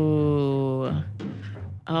 Ooh.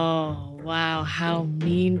 Oh, wow. How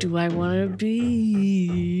mean do I want to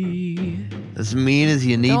be? As mean as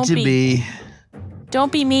you need to be.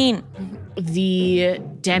 Don't be mean. The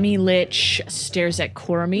Demi-Lich stares at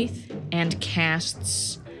Cormith and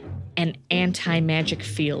casts an anti-magic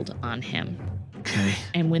field on him. Okay.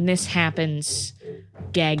 And when this happens,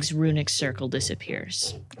 Gag's runic circle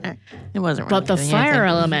disappears. It wasn't But the really doing fire anything.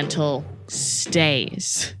 elemental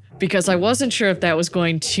stays. Because I wasn't sure if that was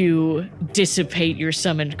going to dissipate your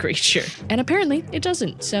summoned creature. And apparently it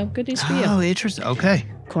doesn't, so good news for you. Oh, interesting. Okay.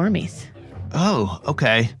 Cormith, Oh,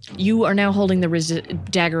 okay. you are now holding the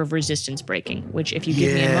dagger of resistance breaking, which if you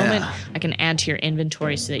give me a Yeah. moment, I can add to your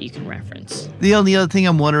inventory so that you can reference. The only other thing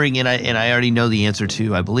I'm wondering, and I already know the answer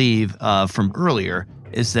to, I believe, from earlier,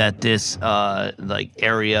 is that this like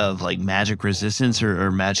area of like magic resistance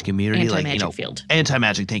or magic immunity, Anti-magic field.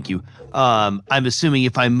 Anti-magic, thank you. I'm assuming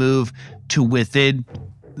if I move to within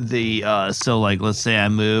the so like let's say I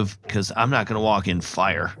move, because I'm not gonna walk in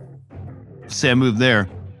fire. Say I move there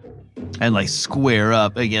and like square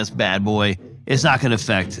up against Bad Boy, it's not gonna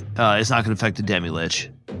affect the Demi-Lich.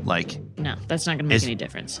 Like No, that's not going to make any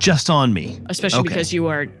difference. just on me. Especially Okay. because you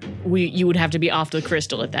would have to be off the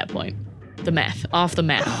crystal at that point. The math. Off the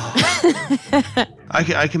math.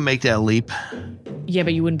 I can make that leap. Yeah,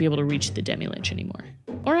 but you wouldn't be able to reach the Demi-Lich anymore.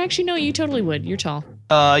 Or actually, no, you totally would. You're tall.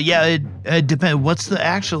 Yeah, it depends. What's the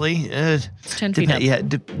actually? It's 10 feet up. Yeah,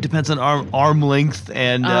 depends on arm length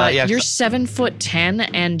and yeah. You're 7'10",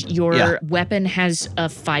 and your weapon has a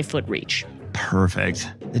 5-foot reach.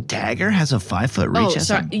 Perfect. The dagger has a 5-foot reach. Oh,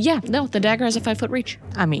 sorry. Yeah, no, the dagger has a 5-foot reach.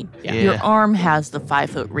 I mean, your arm has the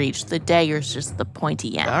 5-foot reach. The dagger's just the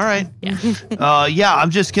pointy end. All right. Yeah. Yeah.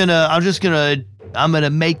 I'm gonna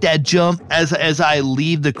make that jump as I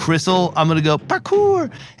leave the crystal. I'm gonna go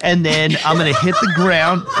parkour, and then I'm gonna hit the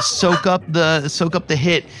ground, soak up the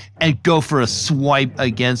hit, and go for a swipe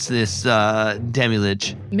against this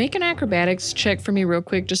Demi-Lich. Make an acrobatics check for me real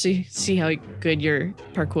quick, just to see how good your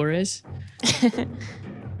parkour is.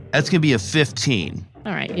 That's gonna be a 15.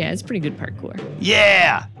 All right, yeah, it's pretty good parkour.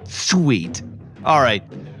 Yeah, sweet. All right.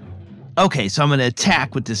 Okay, so I'm gonna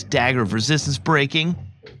attack with this dagger of resistance breaking.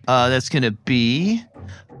 That's gonna be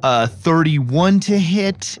 31 to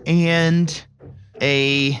hit and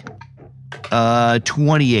a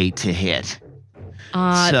 28 to hit.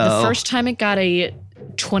 The first time it got a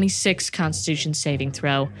 26 Constitution saving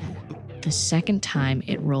throw. The second time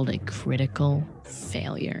it rolled a critical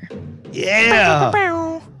failure. Yeah.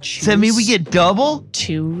 Does that mean we get double?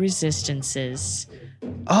 2 resistances.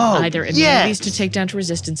 Oh, either immunities to take down to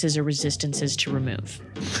resistances or resistances to remove.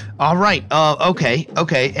 All right. Okay.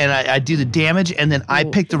 And I do the damage, and then I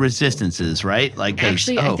pick the resistances, right? Like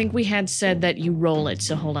actually, I think we had said that you roll it.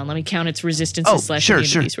 So hold on, let me count its resistances /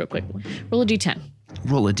 immunities real quick. Roll a d10.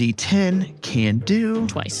 Roll a d10. Can do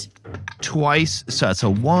twice. So that's a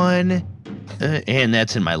 1, and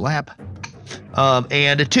that's in my lap.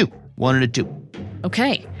 And a 2. 1 and a 2.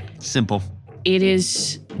 Okay. Simple. It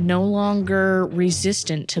is no longer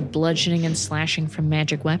resistant to bludgeoning and slashing from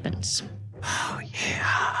magic weapons. Oh,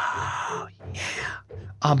 yeah.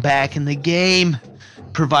 I'm back in the game,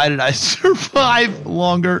 provided I survive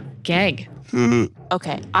longer. Geg.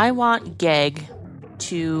 Okay, I want Geg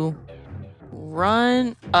to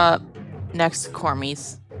run up next to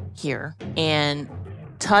Cormith here and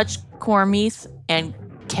touch Cormith and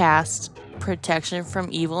cast Protection from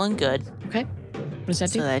Evil and Good. Okay. What does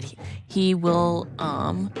that do? So that he will,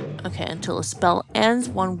 until a spell ends,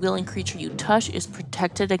 one willing creature you touch is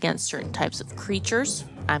protected against certain types of creatures.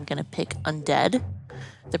 I'm going to pick Undead.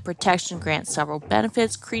 The protection grants several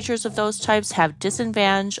benefits. Creatures of those types have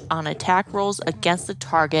disadvantage on attack rolls against the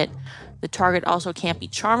target. The target also can't be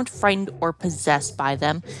charmed, frightened, or possessed by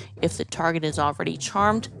them. If the target is already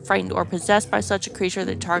charmed, frightened, or possessed by such a creature,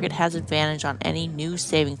 the target has advantage on any new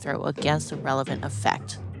saving throw against the relevant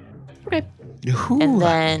effect. Okay. Ooh. And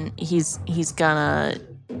then he's gonna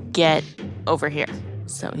get over here.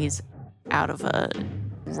 So he's out of a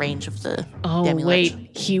range of the Demi-Lich.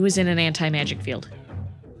 Wait, he was in an anti-magic field.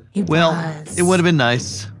 He was. It would have been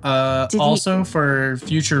nice. Also, for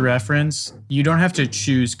future reference, you don't have to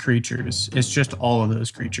choose creatures. It's just all of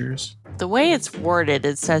those creatures. The way it's worded,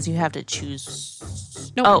 it says you have to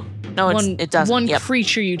choose. Nope. Oh, no, it doesn't. One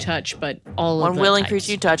creature you touch, but all of one the willing types.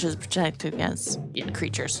 creature you touch is protected against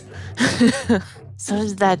creatures. So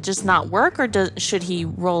does that just not work, or should he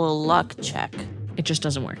roll a luck check? It just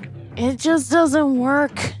doesn't work. It just doesn't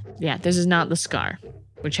work. Yeah, this is not the Scar,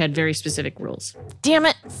 which had very specific rules. Damn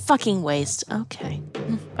it. Fucking waste. Okay.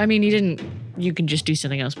 I mean, you can just do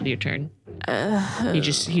something else with your turn. He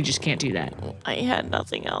just can't do that. I had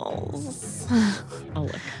nothing else. I'll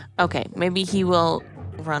look. Okay, maybe he will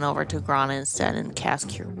run over to Grana instead and cast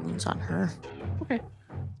Cure Wounds on her. Okay.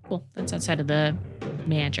 Cool. That's outside of the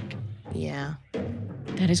magic. Yeah.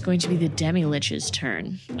 That is going to be the Demi-Lich's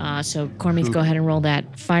turn. So Cormith, go ahead and roll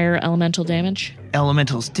that fire elemental damage.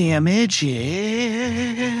 Elemental's damage is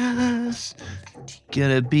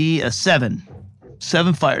gonna be a 7.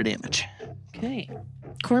 7 fire damage. Okay.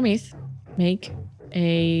 Cormith, make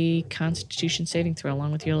a Constitution saving throw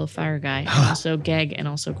along with your little fire guy. And also Geg and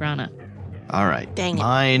also Grana. All right. Dang it.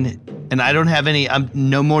 Mine, and I don't have any,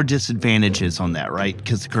 no more disadvantages on that, right?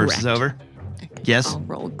 Because the curse is Correct. over? Yes? I'll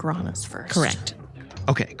roll Grana's first. Correct.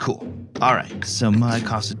 Okay, cool. All right. So my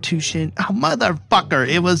Constitution, motherfucker,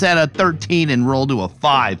 it was at a 13 and rolled to a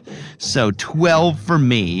 5. So 12 for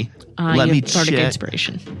me. Let me check. Bardic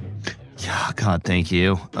Inspiration. Oh, God, thank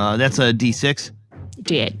you. That's a D6.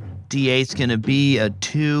 D8. D8's gonna be a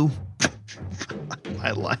 2.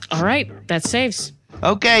 My life. All right, that saves.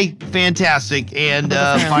 Okay, fantastic. And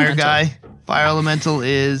How about the fire guy, fire elemental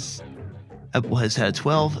is was at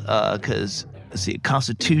 12. Because let's see,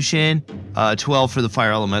 Constitution, 12 for the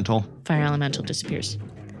fire elemental. Fire elemental disappears.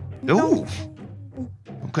 Ooh.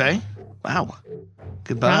 Okay. Wow.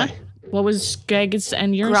 Goodbye. Grana? What was Geg's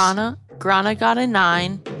and yours? Grana got a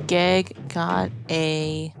 9. Gag got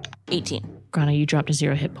a 18. Grana, you dropped to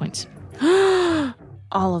 0 hit points.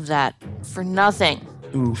 All of that for nothing.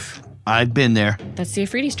 Oof. I've been there. That's the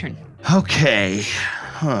Afridi's turn. Okay.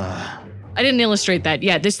 I didn't illustrate that.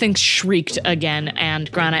 Yeah, this thing shrieked again,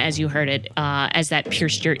 and Grana, as you heard it, as that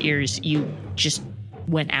pierced your ears, you just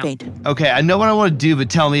went out. Fainted. Okay, I know what I want to do, but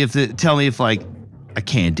tell me if like I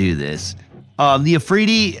can't do this. The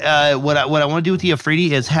Afridi, what I want to do with the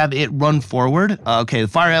Afridi is have it run forward. Okay, the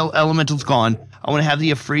fire elemental's gone. I want to have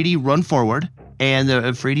the Afridi run forward, and the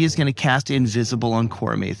Afridi is going to cast Invisible on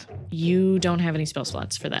Cormith. You don't have any spell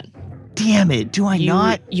slots for that. Damn it! Do I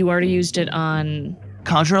not? You already used it on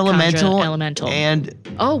Conjure Elemental. And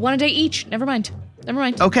one a day each. Never mind.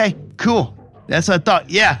 Okay, cool. That's what I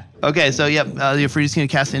thought. Yeah. Okay, so yep, the Afridi's going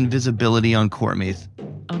to cast Invisibility on Cormith.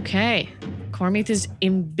 Okay, Cormith is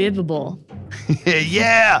imbibable.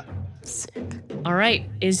 Yeah. Sick. All right,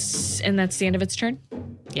 and that's the end of its turn?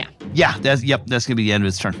 Yeah. Yeah, that's going to be the end of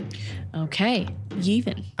its turn. Okay,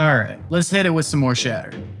 Yevon. All right, let's hit it with some more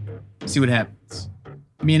shatter. See what happens.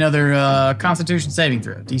 Give me another Constitution saving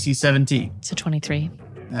throw, DC 17. It's a 23.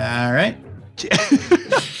 All right.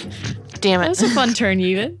 Damn it. That was a fun turn,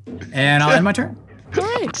 Yevon. And I'll end my turn. All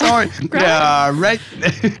right. Sorry. Yeah, right.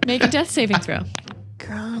 Make a death saving throw.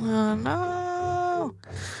 Grana, no.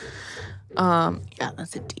 Yeah,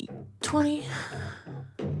 that's a D20.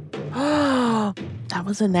 Oh, that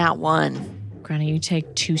was a nat 1. Grana, you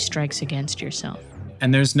take 2 strikes against yourself.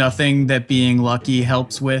 And there's nothing that being lucky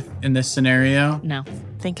helps with in this scenario? No.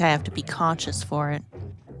 I think I have to be conscious for it.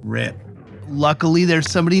 Rip. Luckily, there's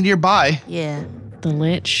somebody nearby. Yeah. The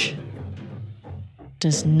Lich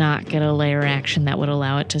does not get a layer action that would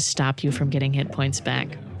allow it to stop you from getting hit points back.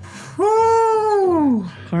 Woo!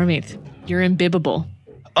 Cormith, you're imbibable.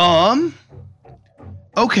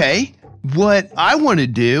 Okay. What I want to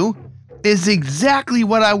do is exactly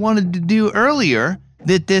what I wanted to do earlier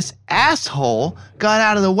that this asshole got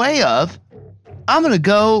out of the way of. I'm going to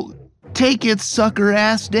go take its sucker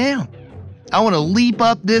ass down. I want to leap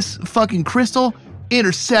up this fucking crystal,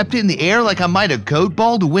 intercept it in the air like I might a goat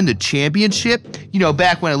ball to win the championship,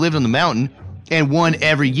 back when I lived on the mountain and won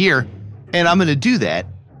every year. And I'm going to do that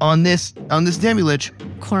on this Demi-Lich.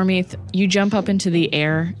 Cormith, you jump up into the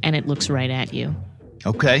air and it looks right at you.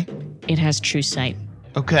 Okay. It has true sight.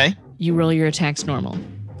 Okay. You roll your attacks normal.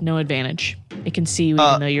 No advantage. It can see you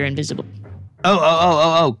even though you're invisible.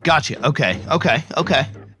 Oh, gotcha. Okay.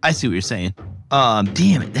 I see what you're saying.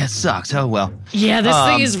 Damn it, that sucks. Oh, well. Yeah, this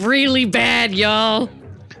thing is really bad, y'all.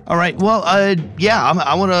 All right, well, yeah,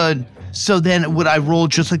 I want to... So then would I roll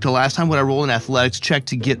just like the last time? Would I roll an athletics check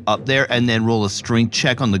to get up there and then roll a strength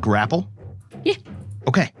check on the grapple? Yeah.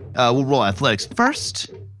 Okay, we'll roll athletics first,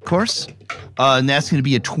 of course. And that's going to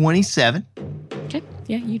be a 27. Okay,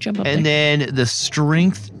 yeah, you jump up and there. then the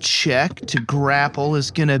strength check to grapple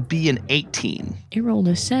is going to be an 18. You rolled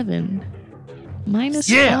a 7. Minus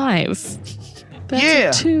 5.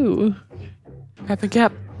 That's a 2. Wrapping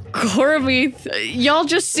up. Cormith, y'all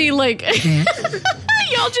just see y'all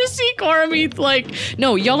just see Cormith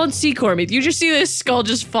no, y'all don't see Cormith. You just see this skull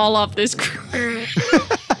just fall off this because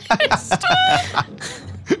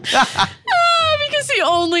the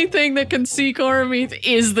only thing that can see Cormith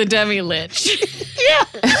is the Demi-Lich. Yeah.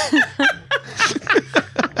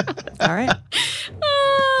 All right.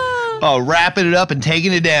 Wrapping it up and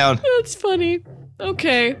taking it down. That's funny.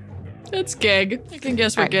 Okay. That's Gag. I can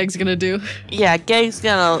guess what Gag's gonna do. Yeah, Gag's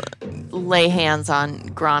gonna lay hands on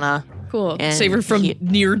Grana. Cool. Save her from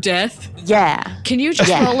near death. Yeah. Can you just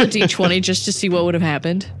roll a d20 just to see what would have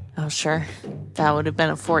happened? Oh, sure. That would have been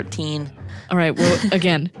a 14. All right, well,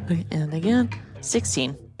 again. And again.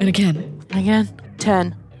 16. And again. And again.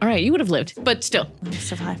 10. All right, you would have lived, but still.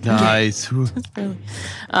 Survived. Nice.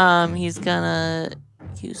 He's gonna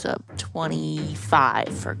use up 25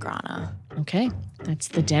 for Grana. Okay, that's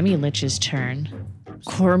the Demi-Lich's turn.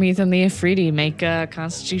 Cormith and the Afridi make a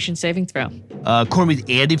Constitution saving throw. Cormith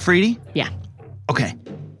and Afridi? Yeah. Okay.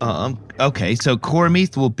 Okay, so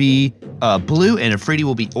Cormith will be blue and Afridi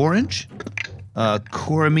will be orange.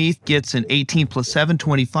 Cormith gets an 18 plus 7,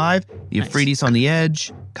 25. The Afridi's on the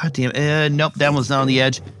edge. God damn. Nope, that one's not on the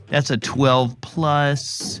edge. That's a 12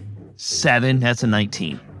 plus 7. That's a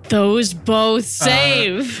 19. Those both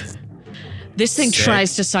save. This thing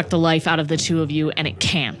tries to suck the life out of the two of you, and it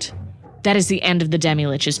can't. That is the end of the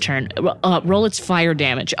Demi-Lich's turn. Roll its fire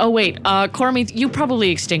damage. Oh, wait. Cormith, you probably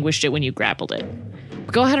extinguished it when you grappled it.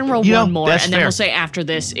 Go ahead and roll one more, and then we'll say after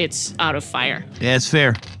this, it's out of fire. Yeah, it's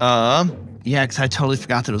fair. Yeah, because I totally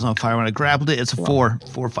forgot that it was on fire when I grappled it. It's a 4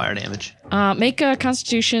 fire damage. Make a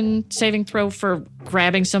Constitution saving throw for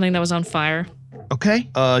grabbing something that was on fire. Okay,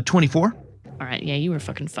 24. All right, yeah, you were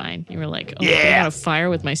fucking fine. You were like, oh, I got a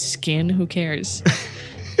fire with my skin. Who cares?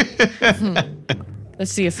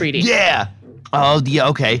 Let's see Ifriti. Yeah. Oh, yeah,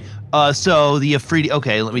 okay. So the Ifriti,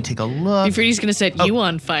 okay, let me take a look. Ifriti's going to set you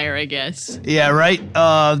on fire, I guess. Yeah, right.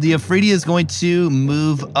 The Ifriti is going to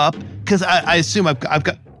move up, because I assume I've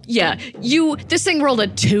got... Yeah, this thing rolled a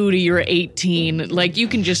 2 to your 18. Like, you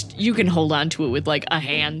can hold on to it with, like, a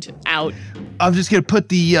hand out. I'm just going to put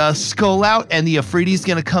the skull out, and the Ifriti's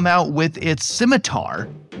going to come out with its scimitar.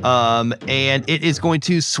 And it is going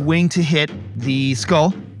to swing to hit the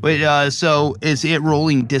skull. Wait, so is it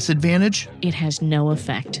rolling disadvantage? It has no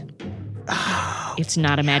effect. It's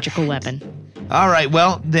not a magical weapon. All right,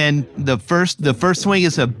 well, then the first swing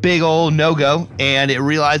is a big old no-go, and it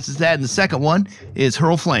realizes that, and the second one is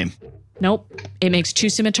Hurl Flame. Nope. It makes 2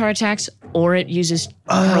 scimitar attacks, or it uses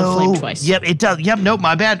Hurl Flame twice. Yep, it does. Yep, nope,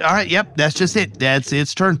 my bad. All right, yep, that's just it. That's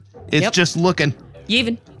its turn. It's just looking.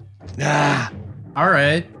 Even. All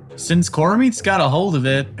right. Since Cormith's got a hold of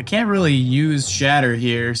it, I can't really use Shatter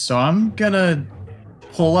here, so I'm gonna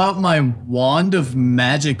pull out my Wand of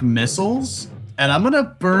Magic Missiles, and I'm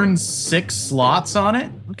gonna burn 6 slots on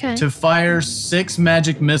it to fire 6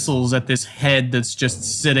 magic missiles at this head that's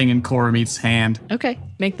just sitting in Cormith's hand. Okay,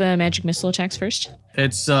 make the magic missile attacks first.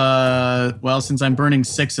 It's, well, since I'm burning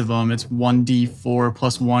 6 of them, it's 1d4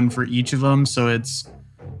 plus 1 for each of them, so it's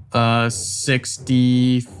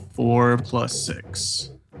 6d4 plus 6.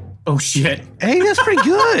 Oh, shit. Hey, that's pretty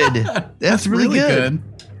good. That's really good.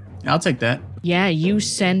 I'll take that. Yeah, you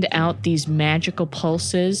send out these magical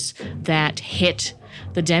pulses that hit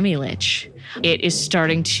the Demi-Lich. It is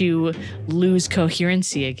starting to lose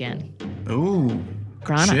coherency again. Ooh.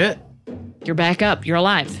 Grana, shit. You're back up. You're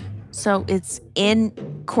alive. So it's in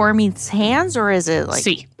Cormith's hands, or is it like...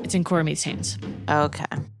 See, it's in Cormith's hands. Okay.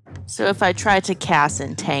 So if I tried to cast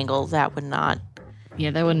Entangle, that would not...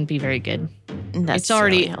 Yeah, that wouldn't be very good. It's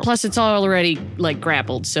already... Plus, it's already, like,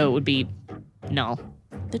 grappled, so it would be null.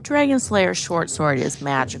 The Dragon Slayer short sword is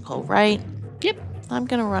magical, right? Yep. I'm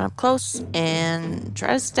gonna run up close and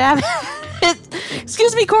try to stab it.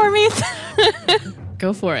 Excuse me, Cormith.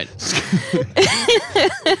 Go for it.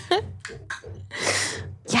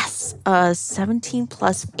 Yes. 17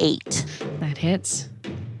 plus 8. That hits.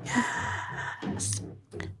 Yes.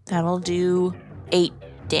 That'll do 8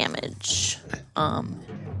 damage.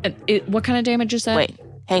 What kind of damage is that? Wait,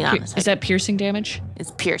 hang on a second. Is that piercing damage? It's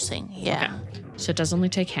piercing, yeah. Okay. So it does only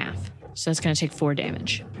take half. So that's going to take 4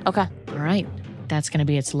 damage. Okay. All right. That's going to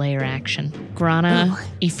be its layer action. Grana,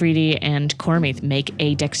 Ifriti, and Cormith make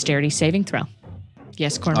a dexterity saving throw.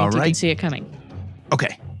 Yes, Cormith, you can see it coming.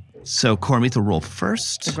 Okay. So Cormith will roll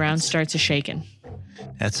first. The ground starts a-shaking.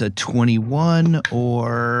 That's a 21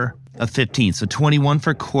 or a 15. So 21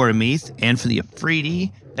 for Cormith, and for the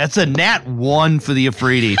Ifriti, that's a nat 1 for the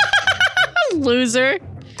Ifriti. Loser.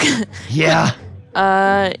 Yeah.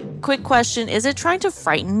 Quick question. Is it trying to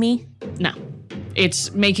frighten me? No.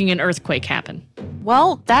 It's making an earthquake happen.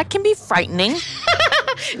 Well, that can be frightening.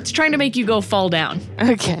 It's trying to make you go fall down.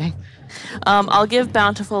 Okay. I'll give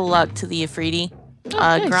Bountiful Luck to the Ifriti.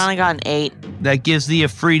 Nice. Grana got an 8. That gives the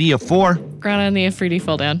Ifriti a 4. Grana and the Ifriti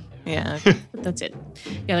fall down. Yeah. That's it.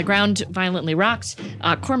 Yeah, the ground violently rocks.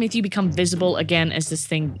 Cormith, you become visible again as this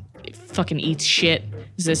thing fucking eats shit.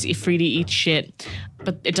 As this Ifriti eats shit.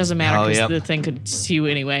 But it doesn't matter because the thing could see you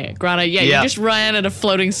anyway. Grana, you just ran at a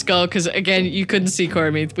floating skull because, again, you couldn't see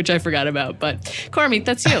Cormith, which I forgot about. But Cormith,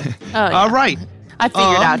 that's you. All right. I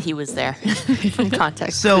figured out he was there from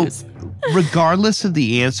context. So, regardless of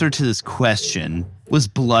the answer to this question, was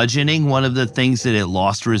bludgeoning one of the things that it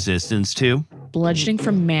lost resistance to? Bludgeoning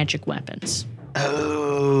from magic weapons.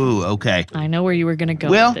 Oh, okay. I know where you were going to go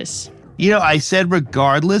with this. You know, I said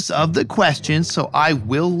regardless of the question, so I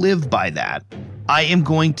will live by that. I am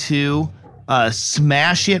going to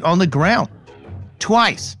smash it on the ground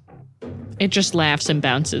twice. It just laughs and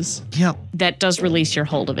bounces. Yep. That does release your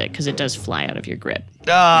hold of it because it does fly out of your grip.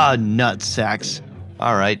 Nutsacks.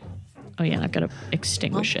 All right. Oh, yeah, I've got to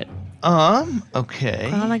extinguish it. Okay.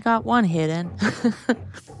 Grana got 1 hit in.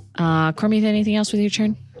 Cormith, anything else with your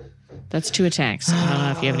turn? That's 2 attacks. I don't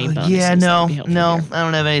know if you have any bonuses. Yeah, no, here. I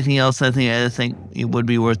don't have anything else. I think it would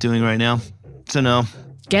be worth doing right now. So no.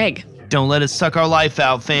 Geg. Don't let it suck our life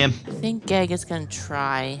out, fam. I think Geg is going to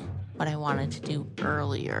try what I wanted to do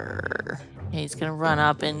earlier. He's going to run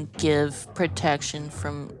up and give protection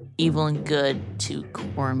from evil and good to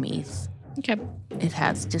Cormith. Okay. It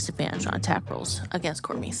has disadvantage on attack rolls against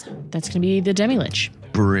Cormith. That's going to be the Demi-Lich.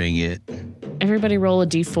 Bring it. Everybody roll a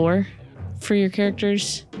d4 for your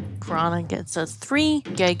characters. Grana gets a 3.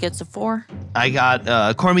 Geg gets a 4. I got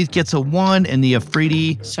Cormith gets a 1, and the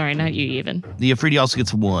Afridi. Sorry, not you even. The Afridi also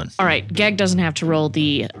gets a 1. All right, Geg doesn't have to roll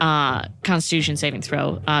the Constitution saving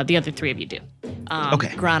throw. The other 3 of you do.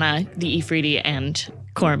 Okay. Grana, the Ifriti, and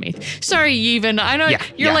Cormith. Sorry, Yevon. I know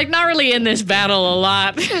you're like not really in this battle a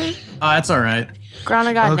lot. That's all right.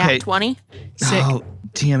 Grana got nat 20. Sick. Oh,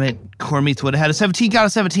 damn it. Cormith would have had a 17, got a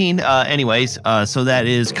 17. Anyways, so that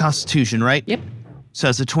is Constitution, right? Yep. So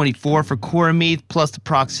that's a 24 for Cormith, plus the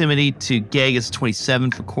proximity to Geg is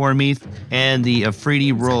 27 for Cormith. And the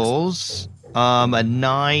Afridi rolls a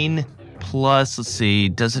 9 plus, let's see,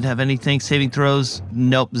 does it have anything? Saving throws?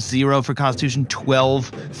 Nope, 0 for Constitution, 12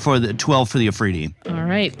 for the Afridi. All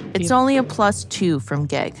right. It's only a +2 from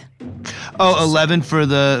Geg. Oh, 11 for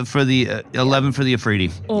the 11 for the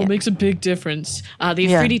Afridi. Oh, it makes a big difference.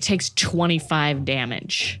 The Afridi takes 25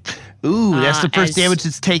 damage. Ooh, that's the first damage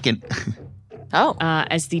it's taken. Oh.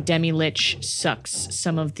 As the Demi-Lich sucks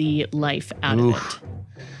some of the life out of it.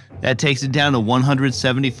 That takes it down to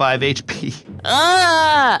 175 HP.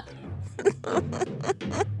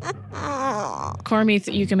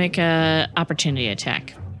 Cormith, you can make a opportunity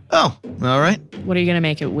attack. Oh, all right. What are you going to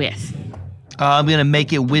make it with? I'm going to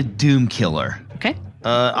make it with Doom Killer. Okay.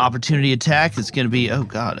 Opportunity attack is going to be, oh,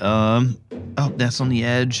 God. That's on the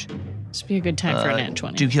edge. This would be a good time for a nat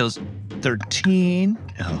 20. Doom Killer's 13.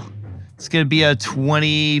 Oh. It's going to be a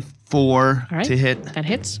 24 to hit. That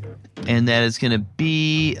hits. And that is going to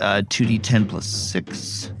be 2d10 plus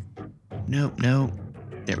 6. Nope.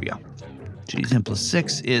 There we go. 2d10 plus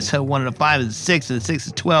 6 is 1 and a 5 is 6, and 6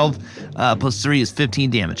 is 12. Plus 3 is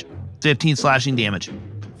 15 damage. 15 slashing damage.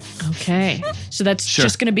 Okay. So that's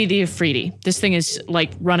just going to be the Afridi. This thing is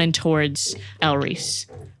like running towards Elrys.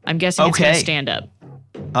 I'm guessing it's going to stand up.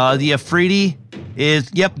 The Afridi is,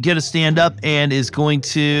 get a stand up and is going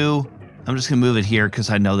to, I'm just going to move it here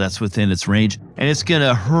because I know that's within its range. And it's going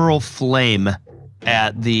to hurl flame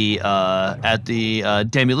at the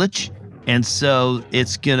Demi-Lich. And so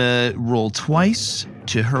it's going to roll twice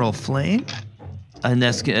to hurl flame. And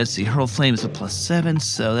that's going to, let's see, hurl flame is a +7.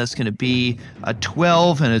 So that's going to be a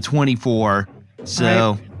 12 and a 24.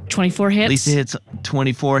 So 24 hits. Lisa hits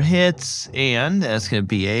 24 hits. And that's going to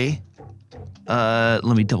be a,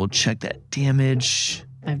 let me double check that damage.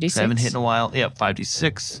 5d6. I haven't hit in a while. Yeah,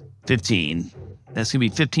 5d6. 15. That's going to be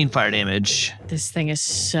 15 fire damage. This thing is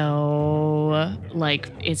so,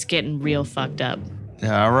 it's getting real fucked up.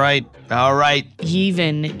 All right.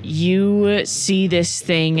 Yevon, you see this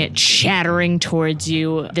thing chattering towards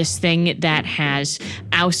you, this thing that has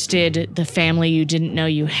ousted the family you didn't know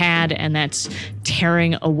you had, and that's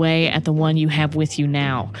tearing away at the one you have with you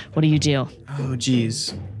now. What do you do? Oh,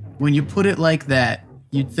 geez. When you put it like that,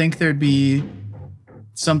 you'd think there'd be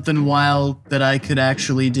something wild that I could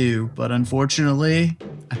actually do, but unfortunately,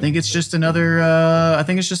 I think it's just another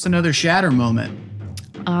shatter moment.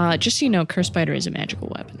 Just so you know, Curse Biter is a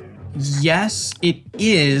magical weapon. Yes, it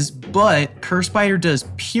is, but Curse Biter does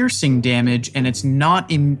piercing damage, and it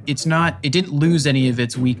didn't lose any of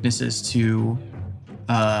its weaknesses to.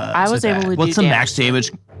 I was able to do What's the max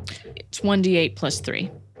damage? It's 1d8 plus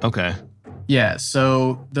 3. Okay. Yeah,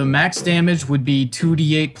 so the max damage would be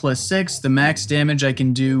 2d8 plus 6. The max damage I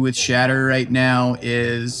can do with Shatter right now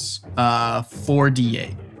is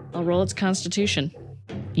 4d8. I'll roll its Constitution.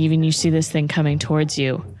 Even you see this thing coming towards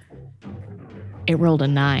you. It rolled a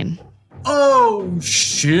 9. Oh,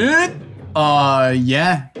 shit!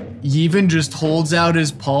 Yeah. Yevon just holds out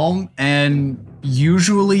his palm and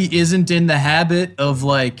usually isn't in the habit of,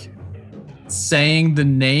 saying the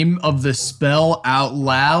name of the spell out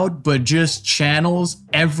loud, but just channels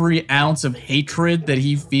every ounce of hatred that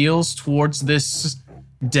he feels towards this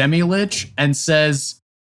Demi-Lich and says,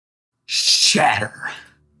 Shatter.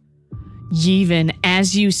 Yevon,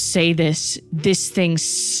 as you say this thing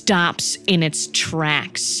stops in its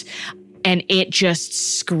tracks and it just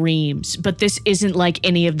screams. But this isn't like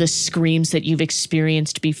any of the screams that you've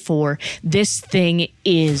experienced before. This thing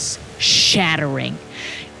is shattering.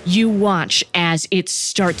 You watch as it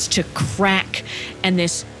starts to crack and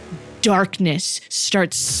this darkness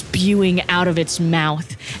starts spewing out of its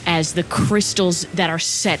mouth as the crystals that are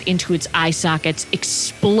set into its eye sockets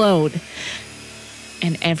explode.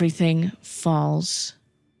 And everything falls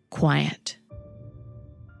quiet.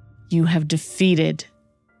 You have defeated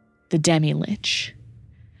the Demi-Lich.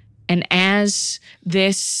 And as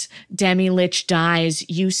this Demi-Lich dies,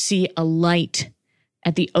 you see a light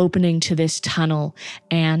at the opening to this tunnel,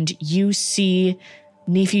 and you see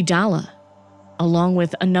Nifidala, along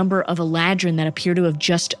with a number of Eladrin that appear to have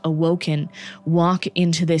just awoken, walk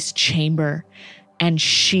into this chamber. And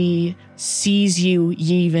she sees you,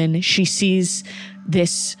 Yevon. She sees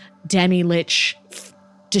this Demi-Lich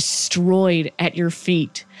destroyed at your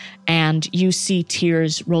feet. And you see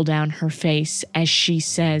tears roll down her face as she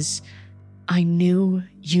says, I knew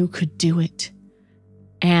you could do it.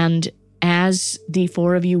 And as the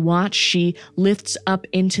four of you watch, she lifts up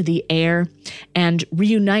into the air and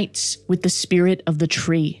reunites with the spirit of the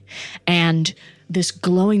tree. And this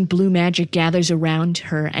glowing blue magic gathers around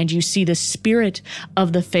her, and you see the spirit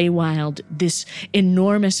of the Feywild, this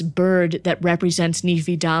enormous bird that represents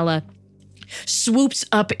Nifidala, swoops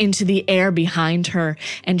up into the air behind her,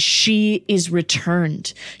 and she is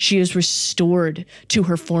returned. She is restored to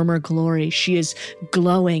her former glory. She is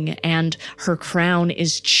glowing, and her crown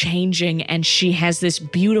is changing, and she has this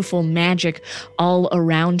beautiful magic all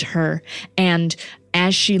around her. And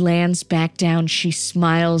as she lands back down, she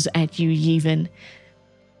smiles at you, Yevon.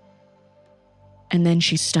 And then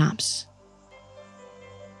she stops.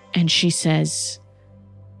 And she says,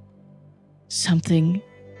 something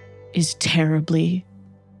is terribly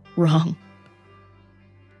wrong.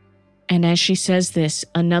 And as she says this,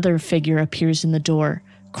 another figure appears in the door,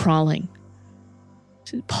 crawling,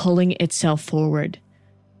 pulling itself forward.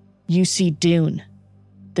 You see Dune,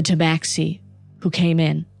 the Tabaxi, who came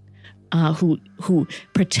in, who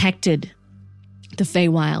protected the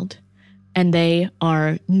Feywild, and they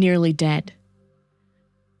are nearly dead.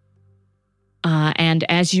 And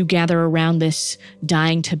as you gather around this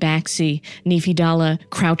dying Tabaxi, Nifidala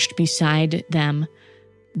crouched beside them,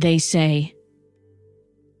 they say,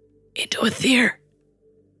 into Aether,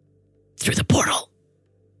 through the portal.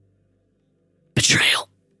 Betrayal.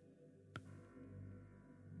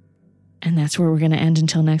 And that's where we're going to end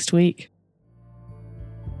until next week.